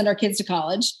be able to send our kids to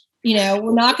college.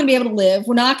 We're not going to be able to live.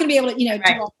 We're not going to be able to,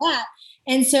 do all that.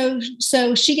 And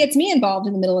so she gets me involved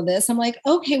in the middle of this. I'm like,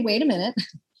 okay, wait a minute.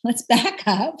 Let's back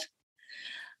up.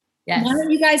 Yes. Why don't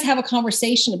you guys have a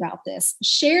conversation about this?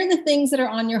 Share the things that are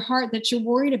on your heart that you're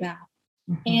worried about.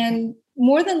 Mm-hmm. And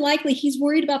more than likely, he's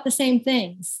worried about the same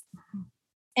things. Mm-hmm.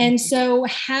 And so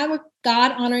have a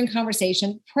God-honoring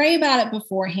conversation. Pray about it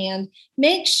beforehand.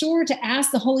 Make sure to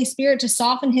ask the Holy Spirit to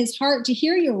soften his heart to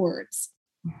hear your words.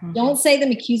 Mm-hmm. Don't say them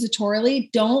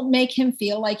accusatorily. Don't make him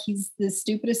feel like he's the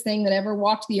stupidest thing that ever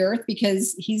walked the earth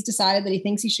because he's decided that he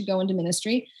thinks he should go into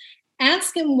ministry.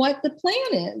 Ask him what the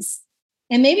plan is.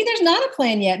 And maybe there's not a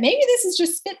plan yet. Maybe this is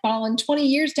just spitballing 20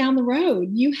 years down the road.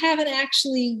 You haven't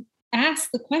actually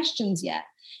asked the questions yet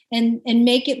and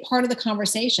make it part of the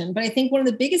conversation. But I think one of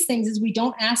the biggest things is we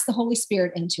don't ask the Holy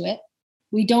Spirit into it.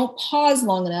 We don't pause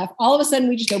long enough. All of a sudden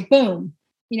we just go, boom.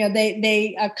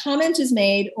 A comment is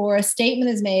made or a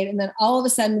statement is made, and then all of a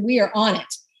sudden we are on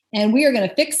it and we are going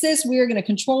to fix this. We are going to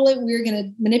control it. We're going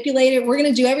to manipulate it. We're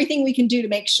going to do everything we can do to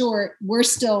make sure we're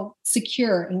still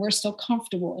secure and we're still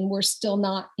comfortable and we're still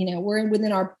not, we're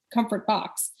within our comfort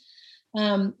box.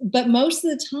 But most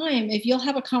of the time, if you'll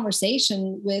have a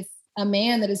conversation with a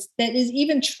man that is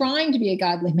even trying to be a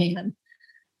godly man,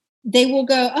 they will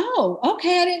go, oh,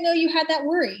 okay, I didn't know you had that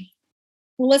worry.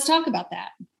 Well, let's talk about that.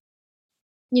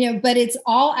 But it's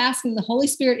all asking the Holy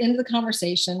Spirit into the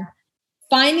conversation,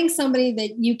 finding somebody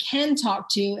that you can talk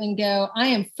to and go, I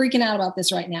am freaking out about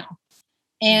this right now.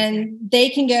 And they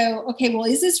can go, okay, well,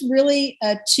 is this really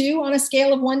a 2 on a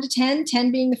scale of 1 to 10,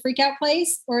 10 being the freak out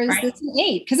place? Or is this an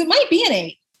 8? Because it might be an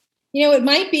 8. It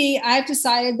might be, I've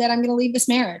decided that I'm going to leave this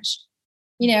marriage.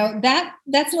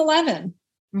 That's an 11.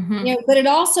 Mm-hmm. But it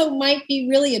also might be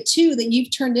really a 2 that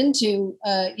you've turned into,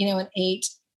 an 8.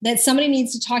 That somebody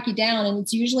needs to talk you down, and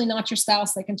it's usually not your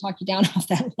spouse that can talk you down off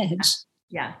that ledge.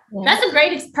 Yeah. That's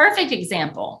a perfect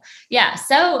example. Yeah.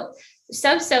 So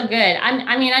good.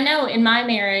 I know in my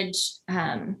marriage,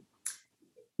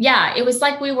 it was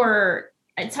like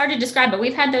it's hard to describe, but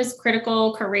we've had those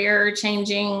critical career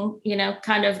changing,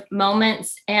 kind of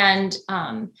moments. And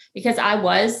because I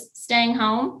was staying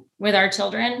home with our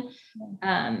children,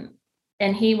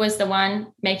 and he was the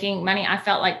one making money, I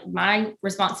felt like my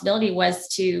responsibility was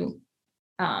to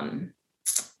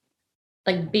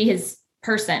be his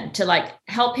person, to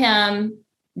help him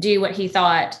do what he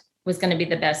thought was going to be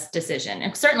the best decision.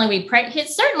 And certainly we prayed, he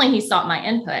sought my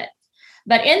input,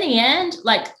 but in the end,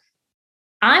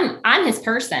 I'm his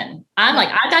person. I'm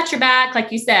I got your back.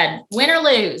 Like you said, win or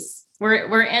lose,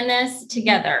 We're in this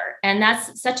together. And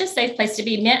that's such a safe place to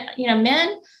be. Men,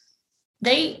 men,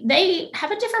 they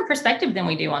have a different perspective than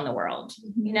we do on the world.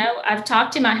 I've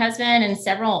talked to my husband and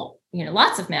several,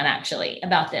 lots of men actually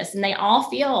about this, and they all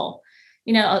feel,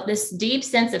 this deep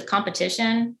sense of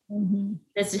competition,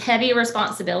 this heavy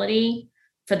responsibility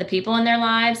for the people in their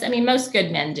lives. I mean, most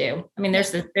good men do. I mean,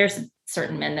 there's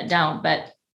certain men that don't,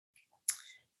 but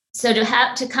so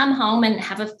to come home and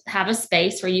have a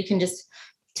space where you can just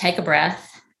take a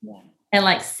breath and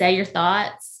like say your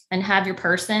thoughts and have your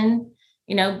person,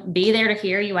 be there to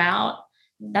hear you out.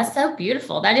 That's so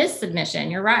beautiful. That is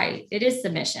submission. You're right. It is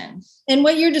submission. And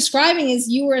what you're describing is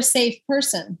you were a safe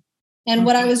person. And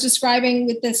what I was describing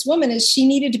with this woman is she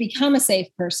needed to become a safe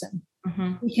person,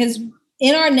 because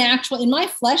in my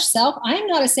flesh self, I am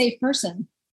not a safe person.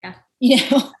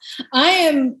 Yeah. I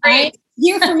am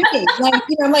here for me. Like,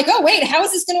 I'm like, oh, wait, how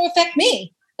is this going to affect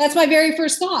me? That's my very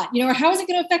first thought, or how is it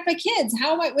going to affect my kids?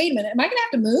 Wait a minute, am I going to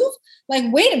have to move?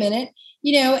 Like, wait a minute,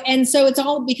 and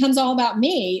so becomes all about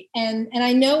me. And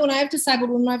I know when I've discipled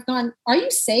women, I've gone, are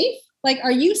you safe? Like,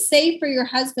 are you safe for your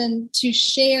husband to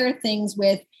share things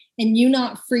with and you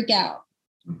not freak out?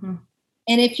 And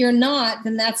if you're not,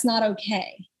 then that's not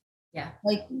okay. Yeah.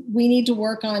 Like, we need to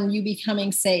work on you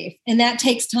becoming safe. And that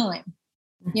takes time.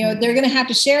 They're going to have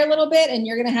to share a little bit, and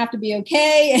you're going to have to be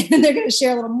okay. And they're going to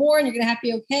share a little more, and you're going to have to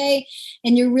be okay.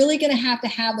 And you're really going to have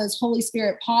those Holy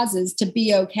Spirit pauses to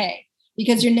be okay,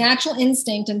 because your natural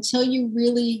instinct, until you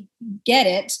really get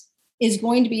it, is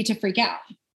going to be to freak out,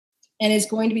 and is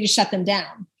going to be to shut them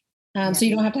down. So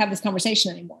you don't have to have this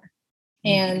conversation anymore.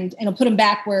 And it'll put them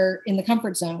back in the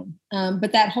comfort zone.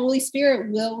 But that Holy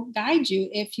Spirit will guide you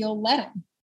if you'll let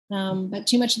him. But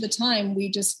too much of the time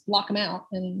we just block them out,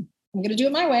 and I'm going to do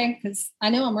it my way because I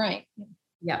know I'm right.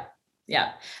 Yeah.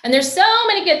 Yeah. And there's so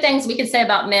many good things we could say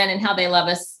about men and how they love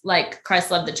us like Christ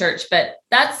loved the church, but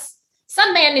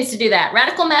some man needs to do that.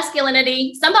 Radical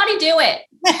masculinity. Somebody do it.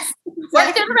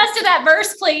 Work through the rest of that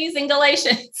verse, please, in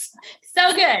Galatians.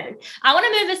 So good. I want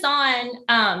to move us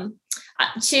on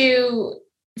to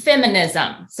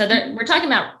feminism. So we're talking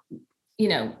about,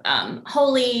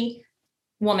 holy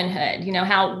womanhood,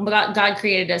 how God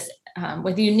created us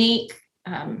with unique,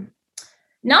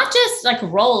 not just like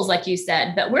roles, like you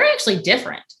said, but we're actually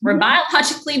different. We're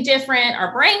biologically different.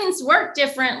 Our brains work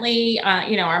differently.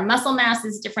 Our muscle mass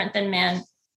is different than men.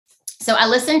 So I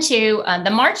listened to the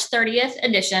March 30th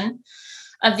edition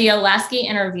of the Olasky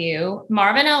interview.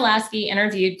 Marvin Olasky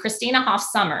interviewed Christina Hoff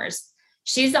Sommers.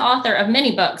 She's the author of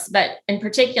many books, but in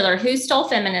particular, Who Stole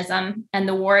Feminism and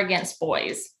the War Against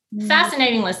Boys.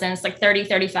 Fascinating listen. It's like 30,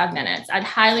 35 minutes. I'd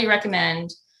highly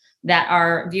recommend that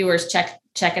our viewers check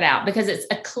it out, because it's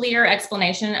a clear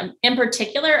explanation in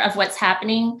particular of what's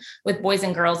happening with boys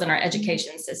and girls in our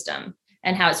education system,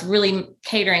 and how it's really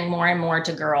catering more and more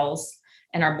to girls,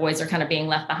 and our boys are kind of being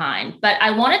left behind. But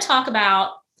I want to talk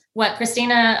about what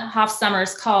Christina Hoff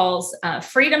Sommers calls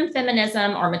freedom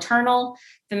feminism, or maternal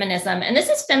feminism. And this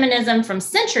is feminism from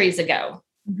centuries ago.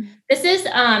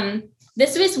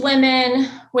 This was women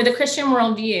with a Christian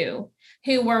worldview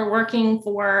who were working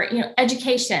for,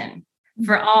 education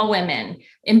for all women,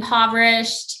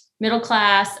 impoverished, middle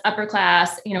class, upper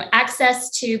class,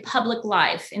 access to public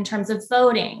life in terms of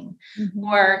voting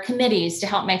or committees to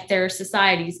help make their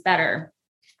societies better.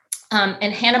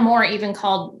 And Hannah More even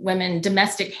called women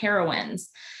domestic heroines.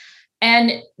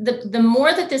 And the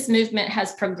more that this movement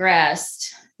has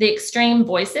progressed, the extreme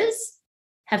voices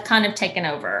have kind of taken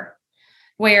over,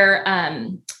 where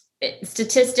if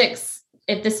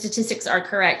the statistics are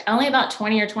correct, only about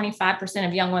 20 or 25%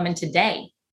 of young women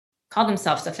today call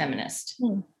themselves a feminist,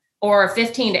 or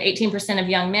 15 to 18% of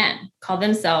young men call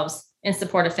themselves in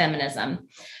support of feminism.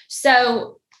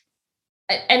 So,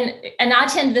 and I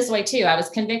tend this way too. I was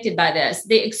convicted by this.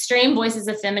 The extreme voices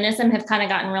of feminism have kind of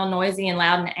gotten real noisy and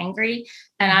loud and angry.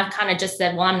 And I've kind of just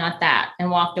said, well, I'm not that,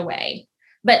 and walked away.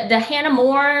 But the Hannah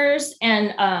Moores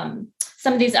and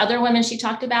some of these other women she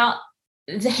talked about,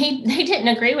 they didn't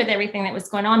agree with everything that was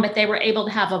going on, but they were able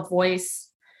to have a voice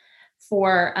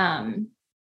for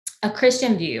a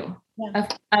Christian view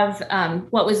of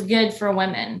what was good for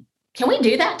women. Can we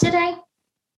do that today?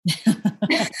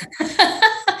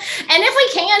 And if we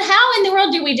can, how in the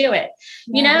world do we do it?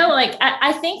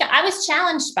 I think I was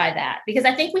challenged by that, because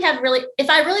I think if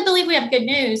I really believe we have good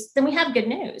news, then we have good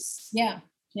news. Yeah.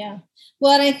 Yeah.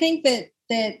 Well, and I think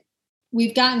that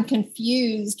we've gotten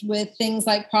confused with things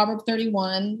like Proverb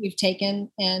 31 we've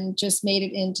taken and just made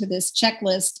it into this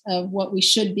checklist of what we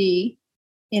should be,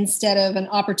 instead of an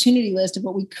opportunity list of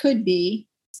what we could be.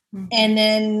 And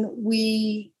then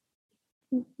we've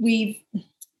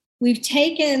we've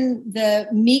taken the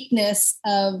meekness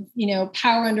of,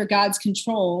 power under God's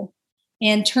control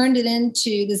and turned it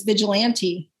into this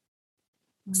vigilante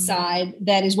side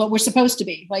that is what we're supposed to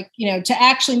be. Like, to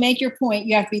actually make your point,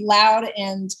 you have to be loud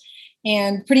and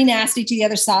pretty nasty to the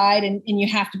other side. And you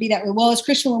have to be that way. Well, as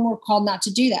Christian women, we're called not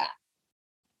to do that.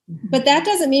 But that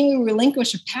doesn't mean we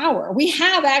relinquish power. We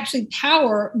have actually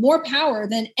power, more power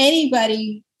than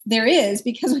anybody there is,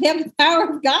 because we have the power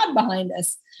of God behind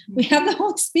us. We have the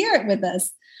Holy Spirit with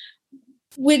us,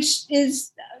 which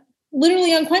is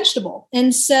literally unquenchable.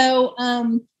 And so,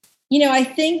 I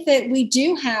think that we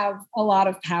do have a lot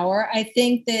of power. I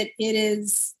think that it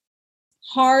is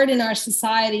hard in our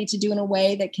society to do in a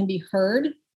way that can be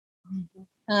heard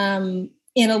on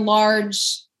a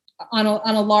large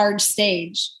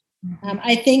stage.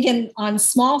 I think on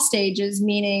small stages,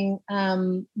 meaning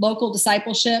local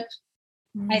discipleship,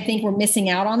 I think we're missing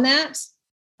out on that.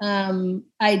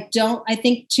 I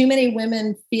think too many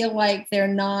women feel like they're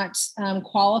not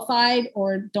qualified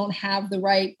or don't have the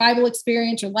right Bible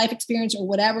experience or life experience or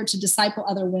whatever to disciple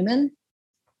other women.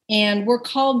 And we're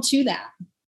called to that.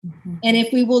 And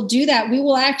if we will do that, we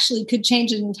will actually could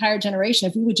change an entire generation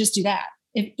if we would just do that.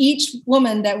 If each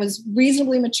woman that was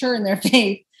reasonably mature in their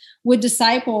faith would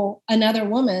disciple another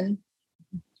woman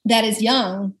that is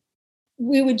young,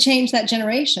 we would change that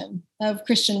generation of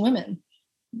Christian women.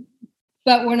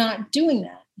 But we're not doing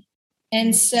that.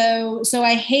 And so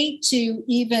I hate to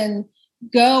even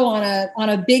go on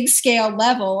a big scale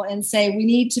level and say we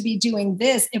need to be doing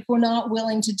this if we're not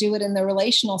willing to do it in the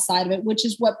relational side of it, which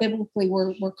is what biblically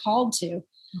we're called to.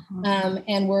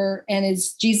 And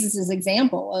is Jesus's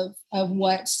example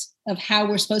of how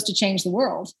we're supposed to change the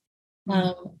world.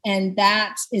 And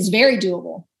that is very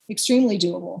doable, extremely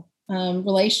doable,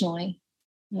 relationally.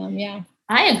 Yeah.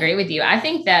 I agree with you. I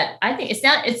think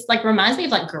it's like reminds me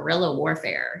of like guerrilla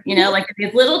warfare, like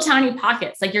these little tiny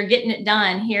pockets, like you're getting it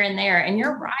done here and there. And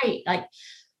you're right. Like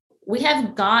we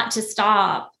have got to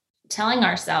stop telling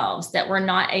ourselves that we're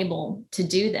not able to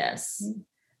do this.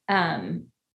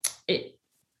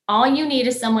 All you need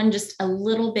is someone just a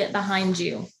little bit behind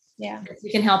you. Yeah. You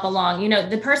can help along. One of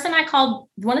the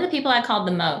people I called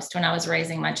the most when I was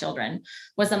raising my children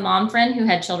was a mom friend who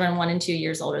had children 1 and 2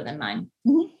 years older than mine.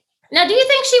 Mm-hmm. Now, do you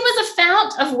think she was a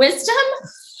fount of wisdom?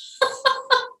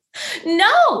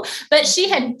 No, but she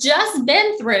had just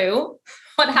been through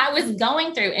what I was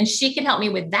going through, and she could help me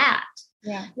with that.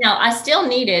 Yeah. Now, I still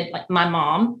needed like my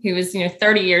mom, who was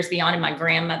 30 years beyond, and my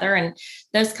grandmother, and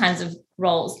those kinds of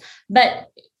roles. But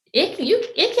it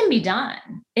can be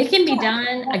done. It can be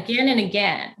done again and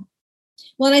again.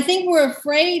 Well, and I think we're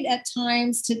afraid at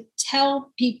times to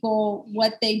tell people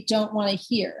what they don't want to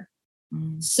hear.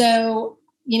 So,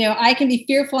 I can be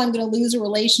fearful I'm going to lose a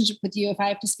relationship with you if I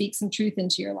have to speak some truth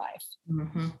into your life.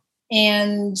 Mm-hmm.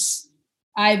 And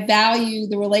I value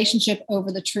the relationship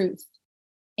over the truth.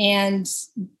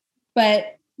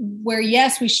 But where,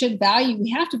 yes, we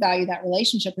have to value that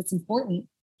relationship. It's important.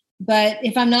 But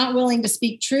if I'm not willing to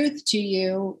speak truth to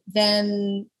you,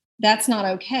 then that's not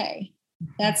okay.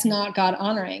 That's not God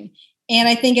honoring. And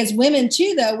I think as women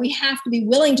too, though, we have to be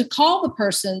willing to call the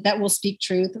person that will speak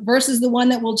truth versus the one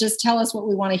that will just tell us what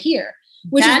we want to hear.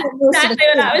 That's exactly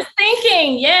what I was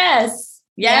thinking. Yes.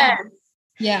 Yeah.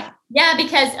 Yeah,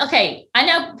 because, okay, I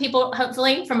know people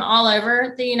hopefully from all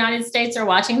over the United States are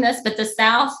watching this, but the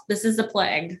South, this is a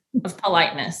plague of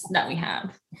politeness that we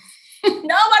have.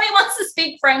 Nobody wants to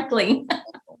speak frankly.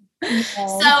 So,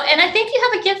 and I think you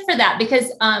have a gift for that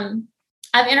because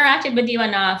I've interacted with you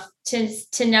enough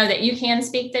to know that you can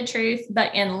speak the truth,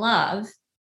 but in love,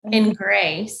 in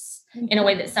grace, in a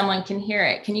way that someone can hear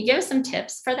it. Can you give us some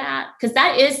tips for that? Because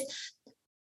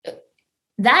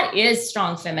that is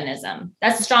strong feminism.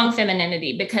 That's strong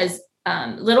femininity because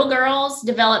little girls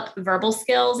develop verbal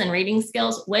skills and reading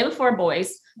skills way before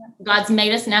boys. God's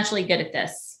made us naturally good at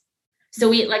this. So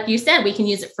we, like you said, we can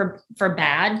use it for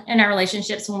bad in our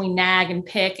relationships when we nag and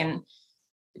pick and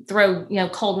throw,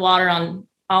 cold water on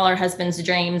all our husband's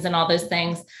dreams and all those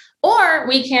things. Or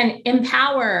we can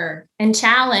empower and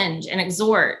challenge and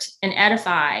exhort and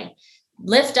edify,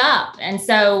 lift up. And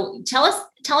so tell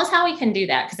us how we can do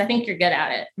that, because I think you're good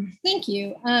at it. Thank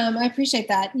you. I appreciate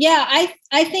that. Yeah,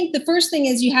 I think the first thing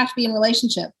is you have to be in a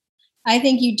relationship. I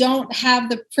think you don't have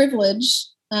the privilege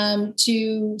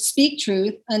to speak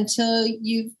truth until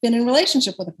you've been in a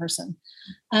relationship with a person.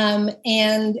 And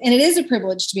it is a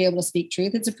privilege to be able to speak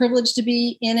truth. It's a privilege to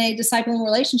be in a discipling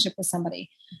relationship with somebody.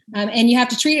 And you have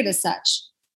to treat it as such.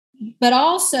 But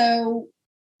also,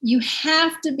 you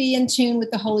have to be in tune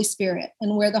with the Holy Spirit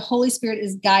and where the Holy Spirit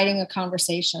is guiding a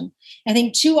conversation. I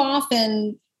think too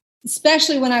often,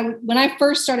 especially when I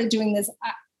first started doing this,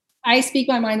 I speak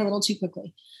my mind a little too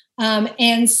quickly.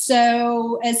 And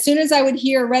so as soon as I would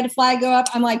hear a red flag go up,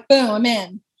 I'm like, boom, I'm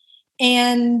in.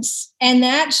 And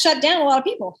that shut down a lot of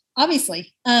people,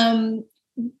 obviously.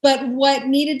 But what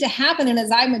needed to happen, and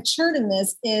as I matured in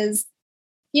this, is,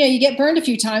 you get burned a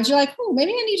few times. You're like, oh,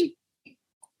 maybe I need to be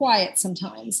quiet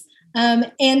sometimes.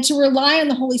 And to rely on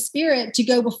the Holy Spirit to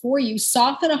go before you,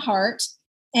 soften a heart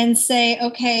and say,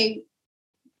 okay,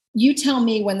 you tell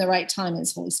me when the right time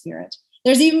is, Holy Spirit.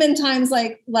 There's even been times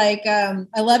like I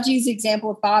love to use the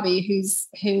example of Bobby,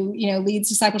 who leads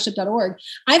discipleship.org.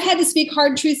 I've had to speak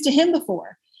hard truths to him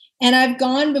before. And I've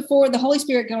gone before the Holy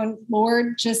Spirit going,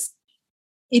 Lord, just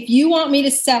if you want me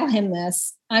to sell him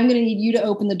this, I'm going to need you to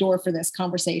open the door for this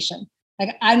conversation.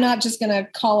 Like, I'm not just going to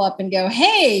call up and go,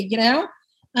 hey,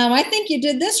 I think you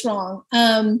did this wrong.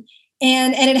 And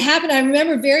it happened. I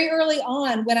remember very early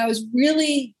on when I was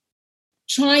really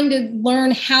trying to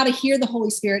learn how to hear the Holy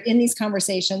Spirit in these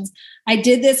conversations. I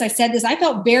did this. I said this. I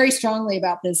felt very strongly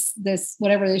about this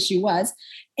whatever the issue was,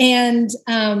 and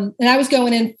I was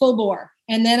going in full bore.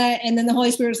 And then the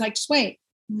Holy Spirit was like, just wait.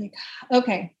 I'm like,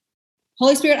 okay,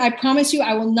 Holy Spirit, I promise you,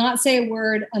 I will not say a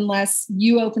word unless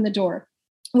you open the door.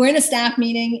 We're in a staff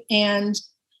meeting, and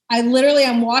I'm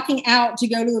walking out to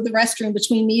go to the restroom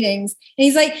between meetings, and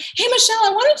he's like, hey, Michelle,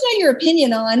 I wanted to know your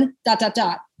opinion on ...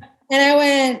 And I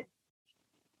went,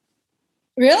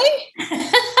 really?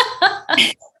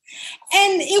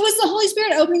 And it was the Holy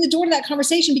Spirit opening the door to that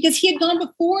conversation, because he had gone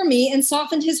before me and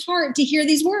softened his heart to hear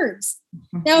these words.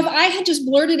 Now, if I had just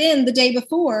blurted in the day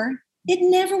before, it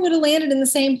never would have landed in the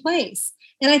same place.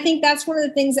 And I think that's one of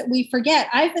the things that we forget.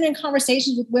 I've been in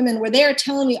conversations with women where they're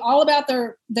telling me all about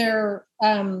their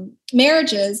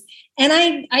marriages. And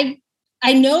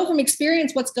I know from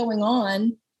experience what's going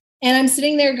on. And I'm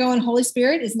sitting there going, Holy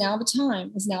Spirit, is now the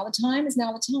time? Is now the time? Is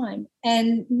now the time?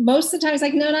 And most of the time it's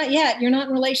like, no, not yet. You're not in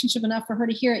a relationship enough for her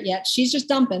to hear it yet. She's just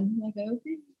dumping. I'm like,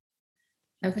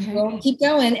 okay. Well, keep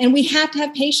going. And we have to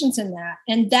have patience in that.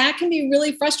 And that can be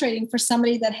really frustrating for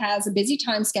somebody that has a busy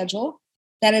time schedule,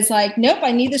 that is like, nope,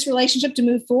 I need this relationship to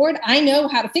move forward. I know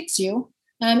how to fix you.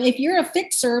 If you're a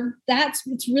fixer,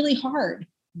 it's really hard.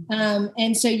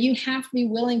 And so you have to be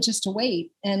willing just to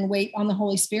wait on the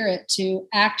Holy Spirit to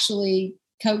actually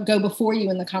go before you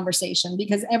in the conversation,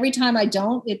 because every time I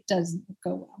don't, it doesn't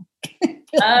go well.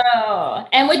 Oh,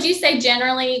 and would you say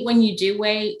generally when you do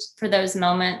wait for those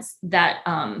moments that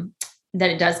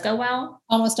it does go well?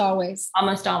 Almost always.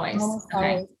 Almost always.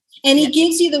 Always. And he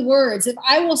gives you the words. If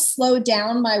I will slow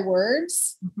down my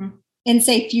words and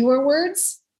say fewer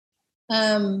words,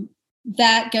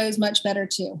 that goes much better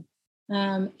too.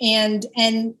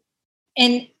 And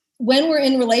when we're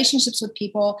in relationships with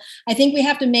people, I think we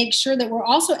have to make sure that we're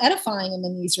also edifying them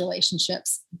in these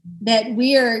relationships, that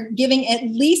we are giving at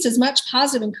least as much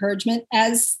positive encouragement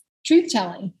as truth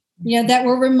telling, that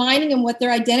we're reminding them what their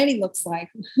identity looks like,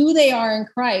 who they are in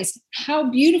Christ,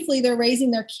 how beautifully they're raising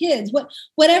their kids,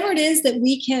 whatever it is that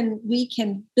we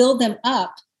can build them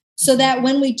up, so that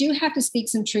when we do have to speak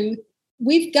some truth,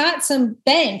 we've got some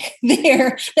bank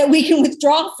there that we can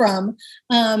withdraw from,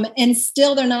 and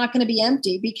still they're not going to be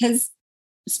empty, because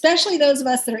especially those of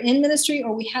us that are in ministry,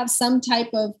 or we have some type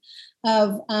of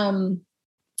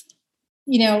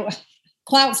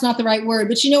clout's not the right word,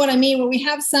 but you know what I mean, where we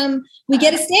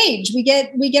get a stage, we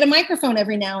get a microphone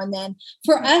every now and then.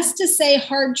 For us to say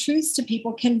hard truths to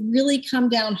people can really come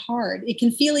down hard. It can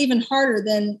feel even harder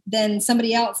than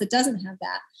somebody else that doesn't have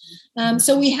that.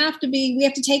 So we have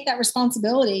to take that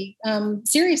responsibility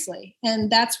seriously,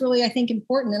 and that's really, I think,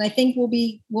 important. And I think we'll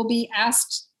be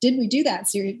asked, did we do that?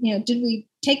 Did we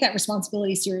take that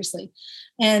responsibility seriously?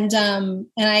 And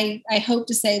I hope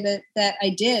to say that I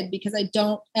did, because I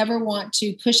don't ever want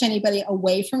to push anybody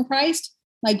away from Christ.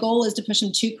 My goal is to push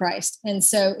them to Christ. And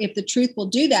so if the truth will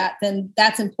do that, then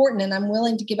that's important, and I'm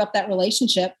willing to give up that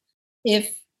relationship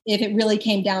if it really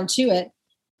came down to it.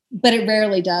 But it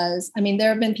rarely does. I mean, there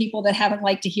have been people that haven't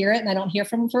liked to hear it, and I don't hear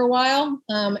from them for a while.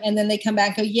 And then they come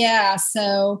back and go, yeah,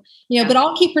 so, but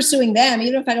I'll keep pursuing them,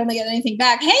 even if I don't get anything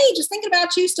back. Hey, just thinking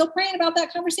about you, still praying about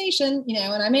that conversation,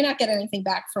 and I may not get anything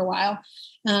back for a while.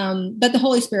 But the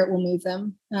Holy Spirit will move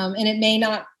them. And it may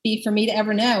not be for me to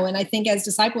ever know. And I think as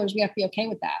disciplers, we have to be okay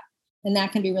with that. And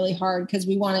that can be really hard, because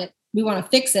we want to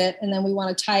fix it, and then we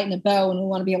want to tie it in a bow, and we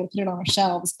want to be able to put it on our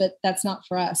shelves. But that's not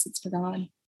for us. It's for God.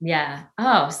 Yeah.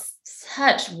 Oh,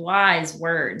 such wise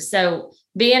words. So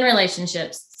be in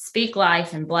relationships, speak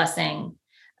life and blessing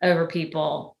over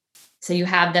people, so you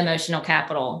have the emotional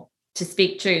capital to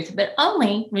speak truth, but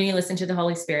only when you listen to the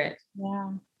Holy Spirit.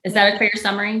 Yeah. Is that a clear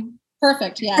summary?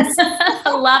 Perfect. Yes.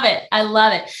 I love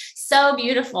it. So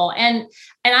beautiful. And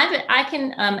I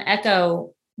can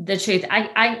echo the truth.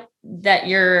 I that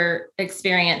your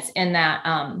experience in that,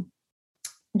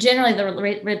 generally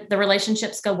the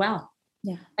relationships go well.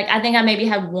 Yeah. Like, I think I maybe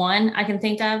have one I can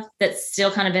think of that's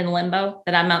still kind of in limbo,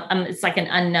 that it's like an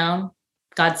unknown.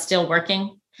 God's still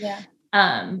working. Yeah.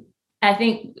 I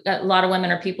think a lot of women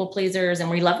are people pleasers,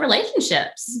 and we love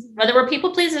relationships, whether we're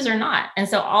people pleasers or not. And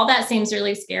so all that seems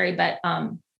really scary, but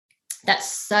that's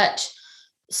such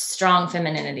strong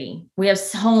femininity. We have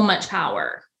so much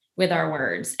power with our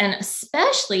words, and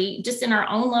especially just in our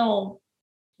own little,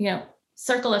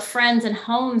 circle of friends and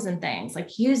homes and things.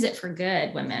 Like, use it for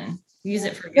good, women. Use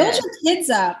it for good. Build your kids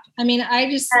up. I mean,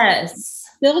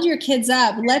 build your kids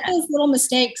up. Let those little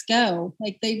mistakes go.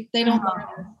 Like they don't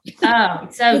matter. Oh,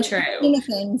 so true.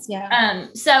 Things, yeah.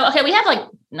 So, okay, we have I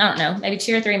don't know, maybe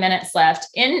 2 or 3 minutes left.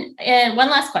 In one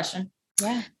last question.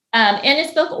 Yeah. In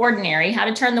his book, Ordinary, How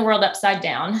to Turn the World Upside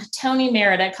Down, Tony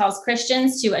Merida calls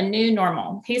Christians to a new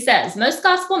normal. He says, most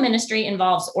gospel ministry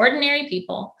involves ordinary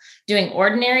people doing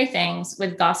ordinary things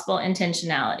with gospel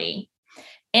intentionality.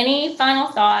 Any final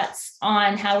thoughts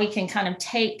on how we can kind of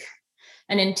take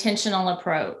an intentional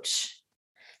approach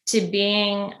to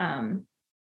being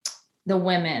the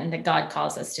women that God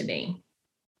calls us to be?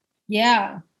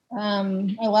 Yeah,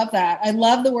 I love that. I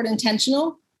love the word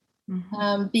intentional.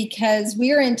 Because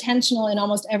we are intentional in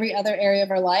almost every other area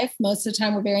of our life. Most of the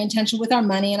time, we're very intentional with our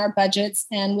money and our budgets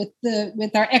and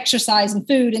with our exercise and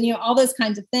food and, all those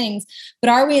kinds of things. But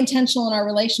are we intentional in our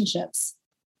relationships?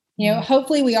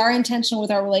 Hopefully we are intentional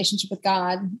with our relationship with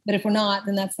God. But if we're not,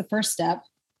 then that's the first step.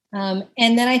 And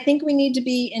then I think we need to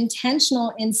be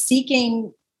intentional in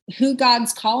seeking who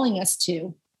God's calling us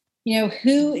to.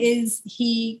 Who is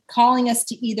he calling us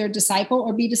to either disciple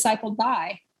or be discipled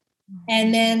by?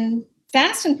 And then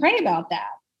fast and pray about that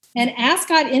and ask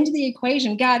God into the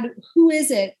equation. God, who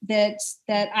is it that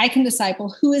I can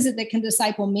disciple? Who is it that can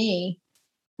disciple me?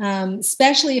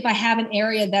 Especially if I have an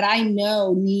area that I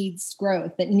know needs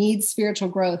growth, that needs spiritual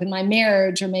growth in my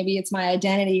marriage, or maybe it's my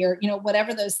identity, or,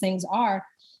 whatever those things are.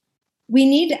 We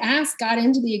need to ask God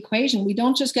into the equation. We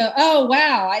don't just go, oh,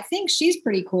 wow, I think she's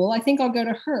pretty cool. I think I'll go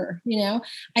to her.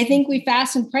 I think we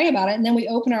fast and pray about it. And then we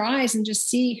open our eyes and just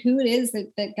see who it is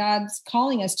that God's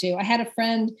calling us to. I had a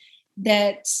friend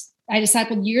that I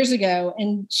discipled years ago,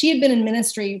 and she had been in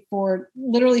ministry for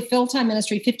literally full-time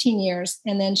ministry, 15 years.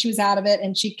 And then she was out of it.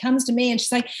 And she comes to me and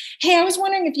she's like, hey, I was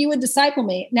wondering if you would disciple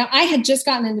me. Now, I had just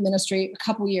gotten into ministry a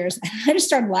couple of years. And I just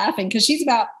started laughing because she's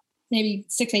about maybe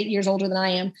 6-8 years older than I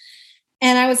am.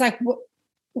 And I was like,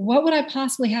 what would I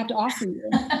possibly have to offer you?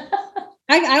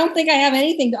 I don't think I have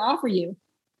anything to offer you.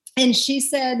 And she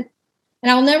said,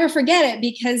 and I'll never forget it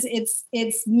because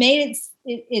it's made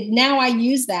it now I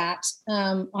use that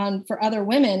for other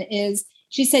women, is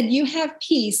she said, you have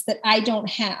peace that I don't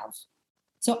have.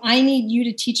 So I need you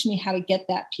to teach me how to get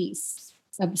that peace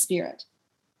of the Spirit.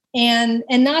 And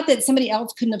not that somebody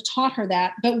else couldn't have taught her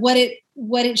that, but what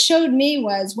it showed me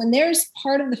was, when there's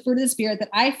part of the fruit of the Spirit that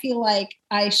I feel like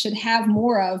I should have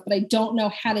more of, but I don't know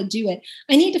how to do it,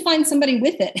 I need to find somebody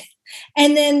with it,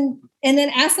 and then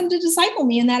ask them to disciple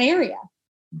me in that area,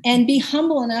 and be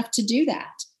humble enough to do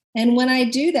that. And when I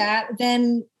do that,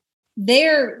 then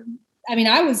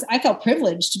I felt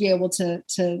privileged to be able to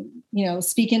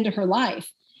speak into her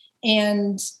life,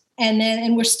 and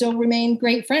we still remain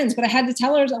great friends. But I had to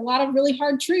tell her a lot of really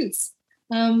hard truths.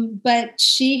 But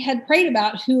she had prayed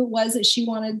about who it was that she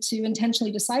wanted to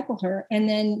intentionally disciple her. And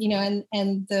then,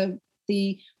 and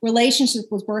the relationship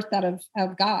was birthed out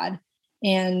of God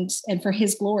and for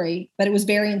his glory, but it was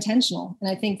very intentional.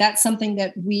 And I think that's something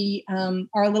that we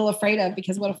are a little afraid of,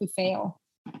 because what if we fail?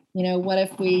 What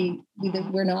if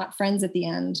we're not friends at the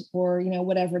end, or,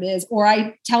 whatever it is, or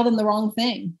I tell them the wrong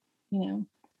thing,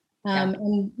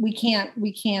 and we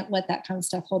can't let that kind of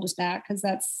stuff hold us back, because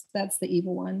that's the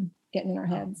evil one getting in our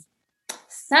heads.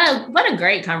 So what a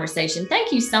great conversation.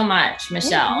 Thank you so much,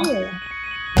 Michelle. Thank you.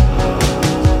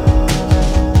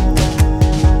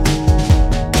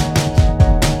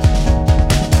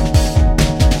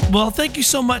 Well, thank you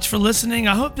so much for listening.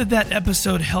 I hope that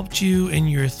episode helped you in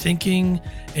your thinking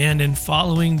and in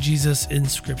following Jesus in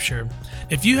Scripture.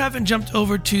 If you haven't jumped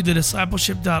over to the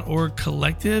discipleship.org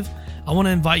collective, I want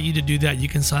to invite you to do that. You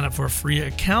can sign up for a free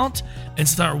account and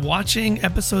start watching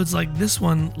episodes like this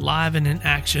one live and in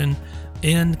action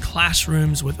in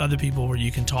classrooms with other people, where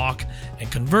you can talk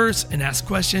and converse and ask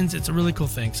questions. It's a really cool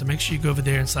thing. So make sure you go over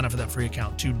there and sign up for that free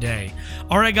account today.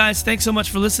 All right, guys, thanks so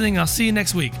much for listening. I'll see you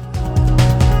next week.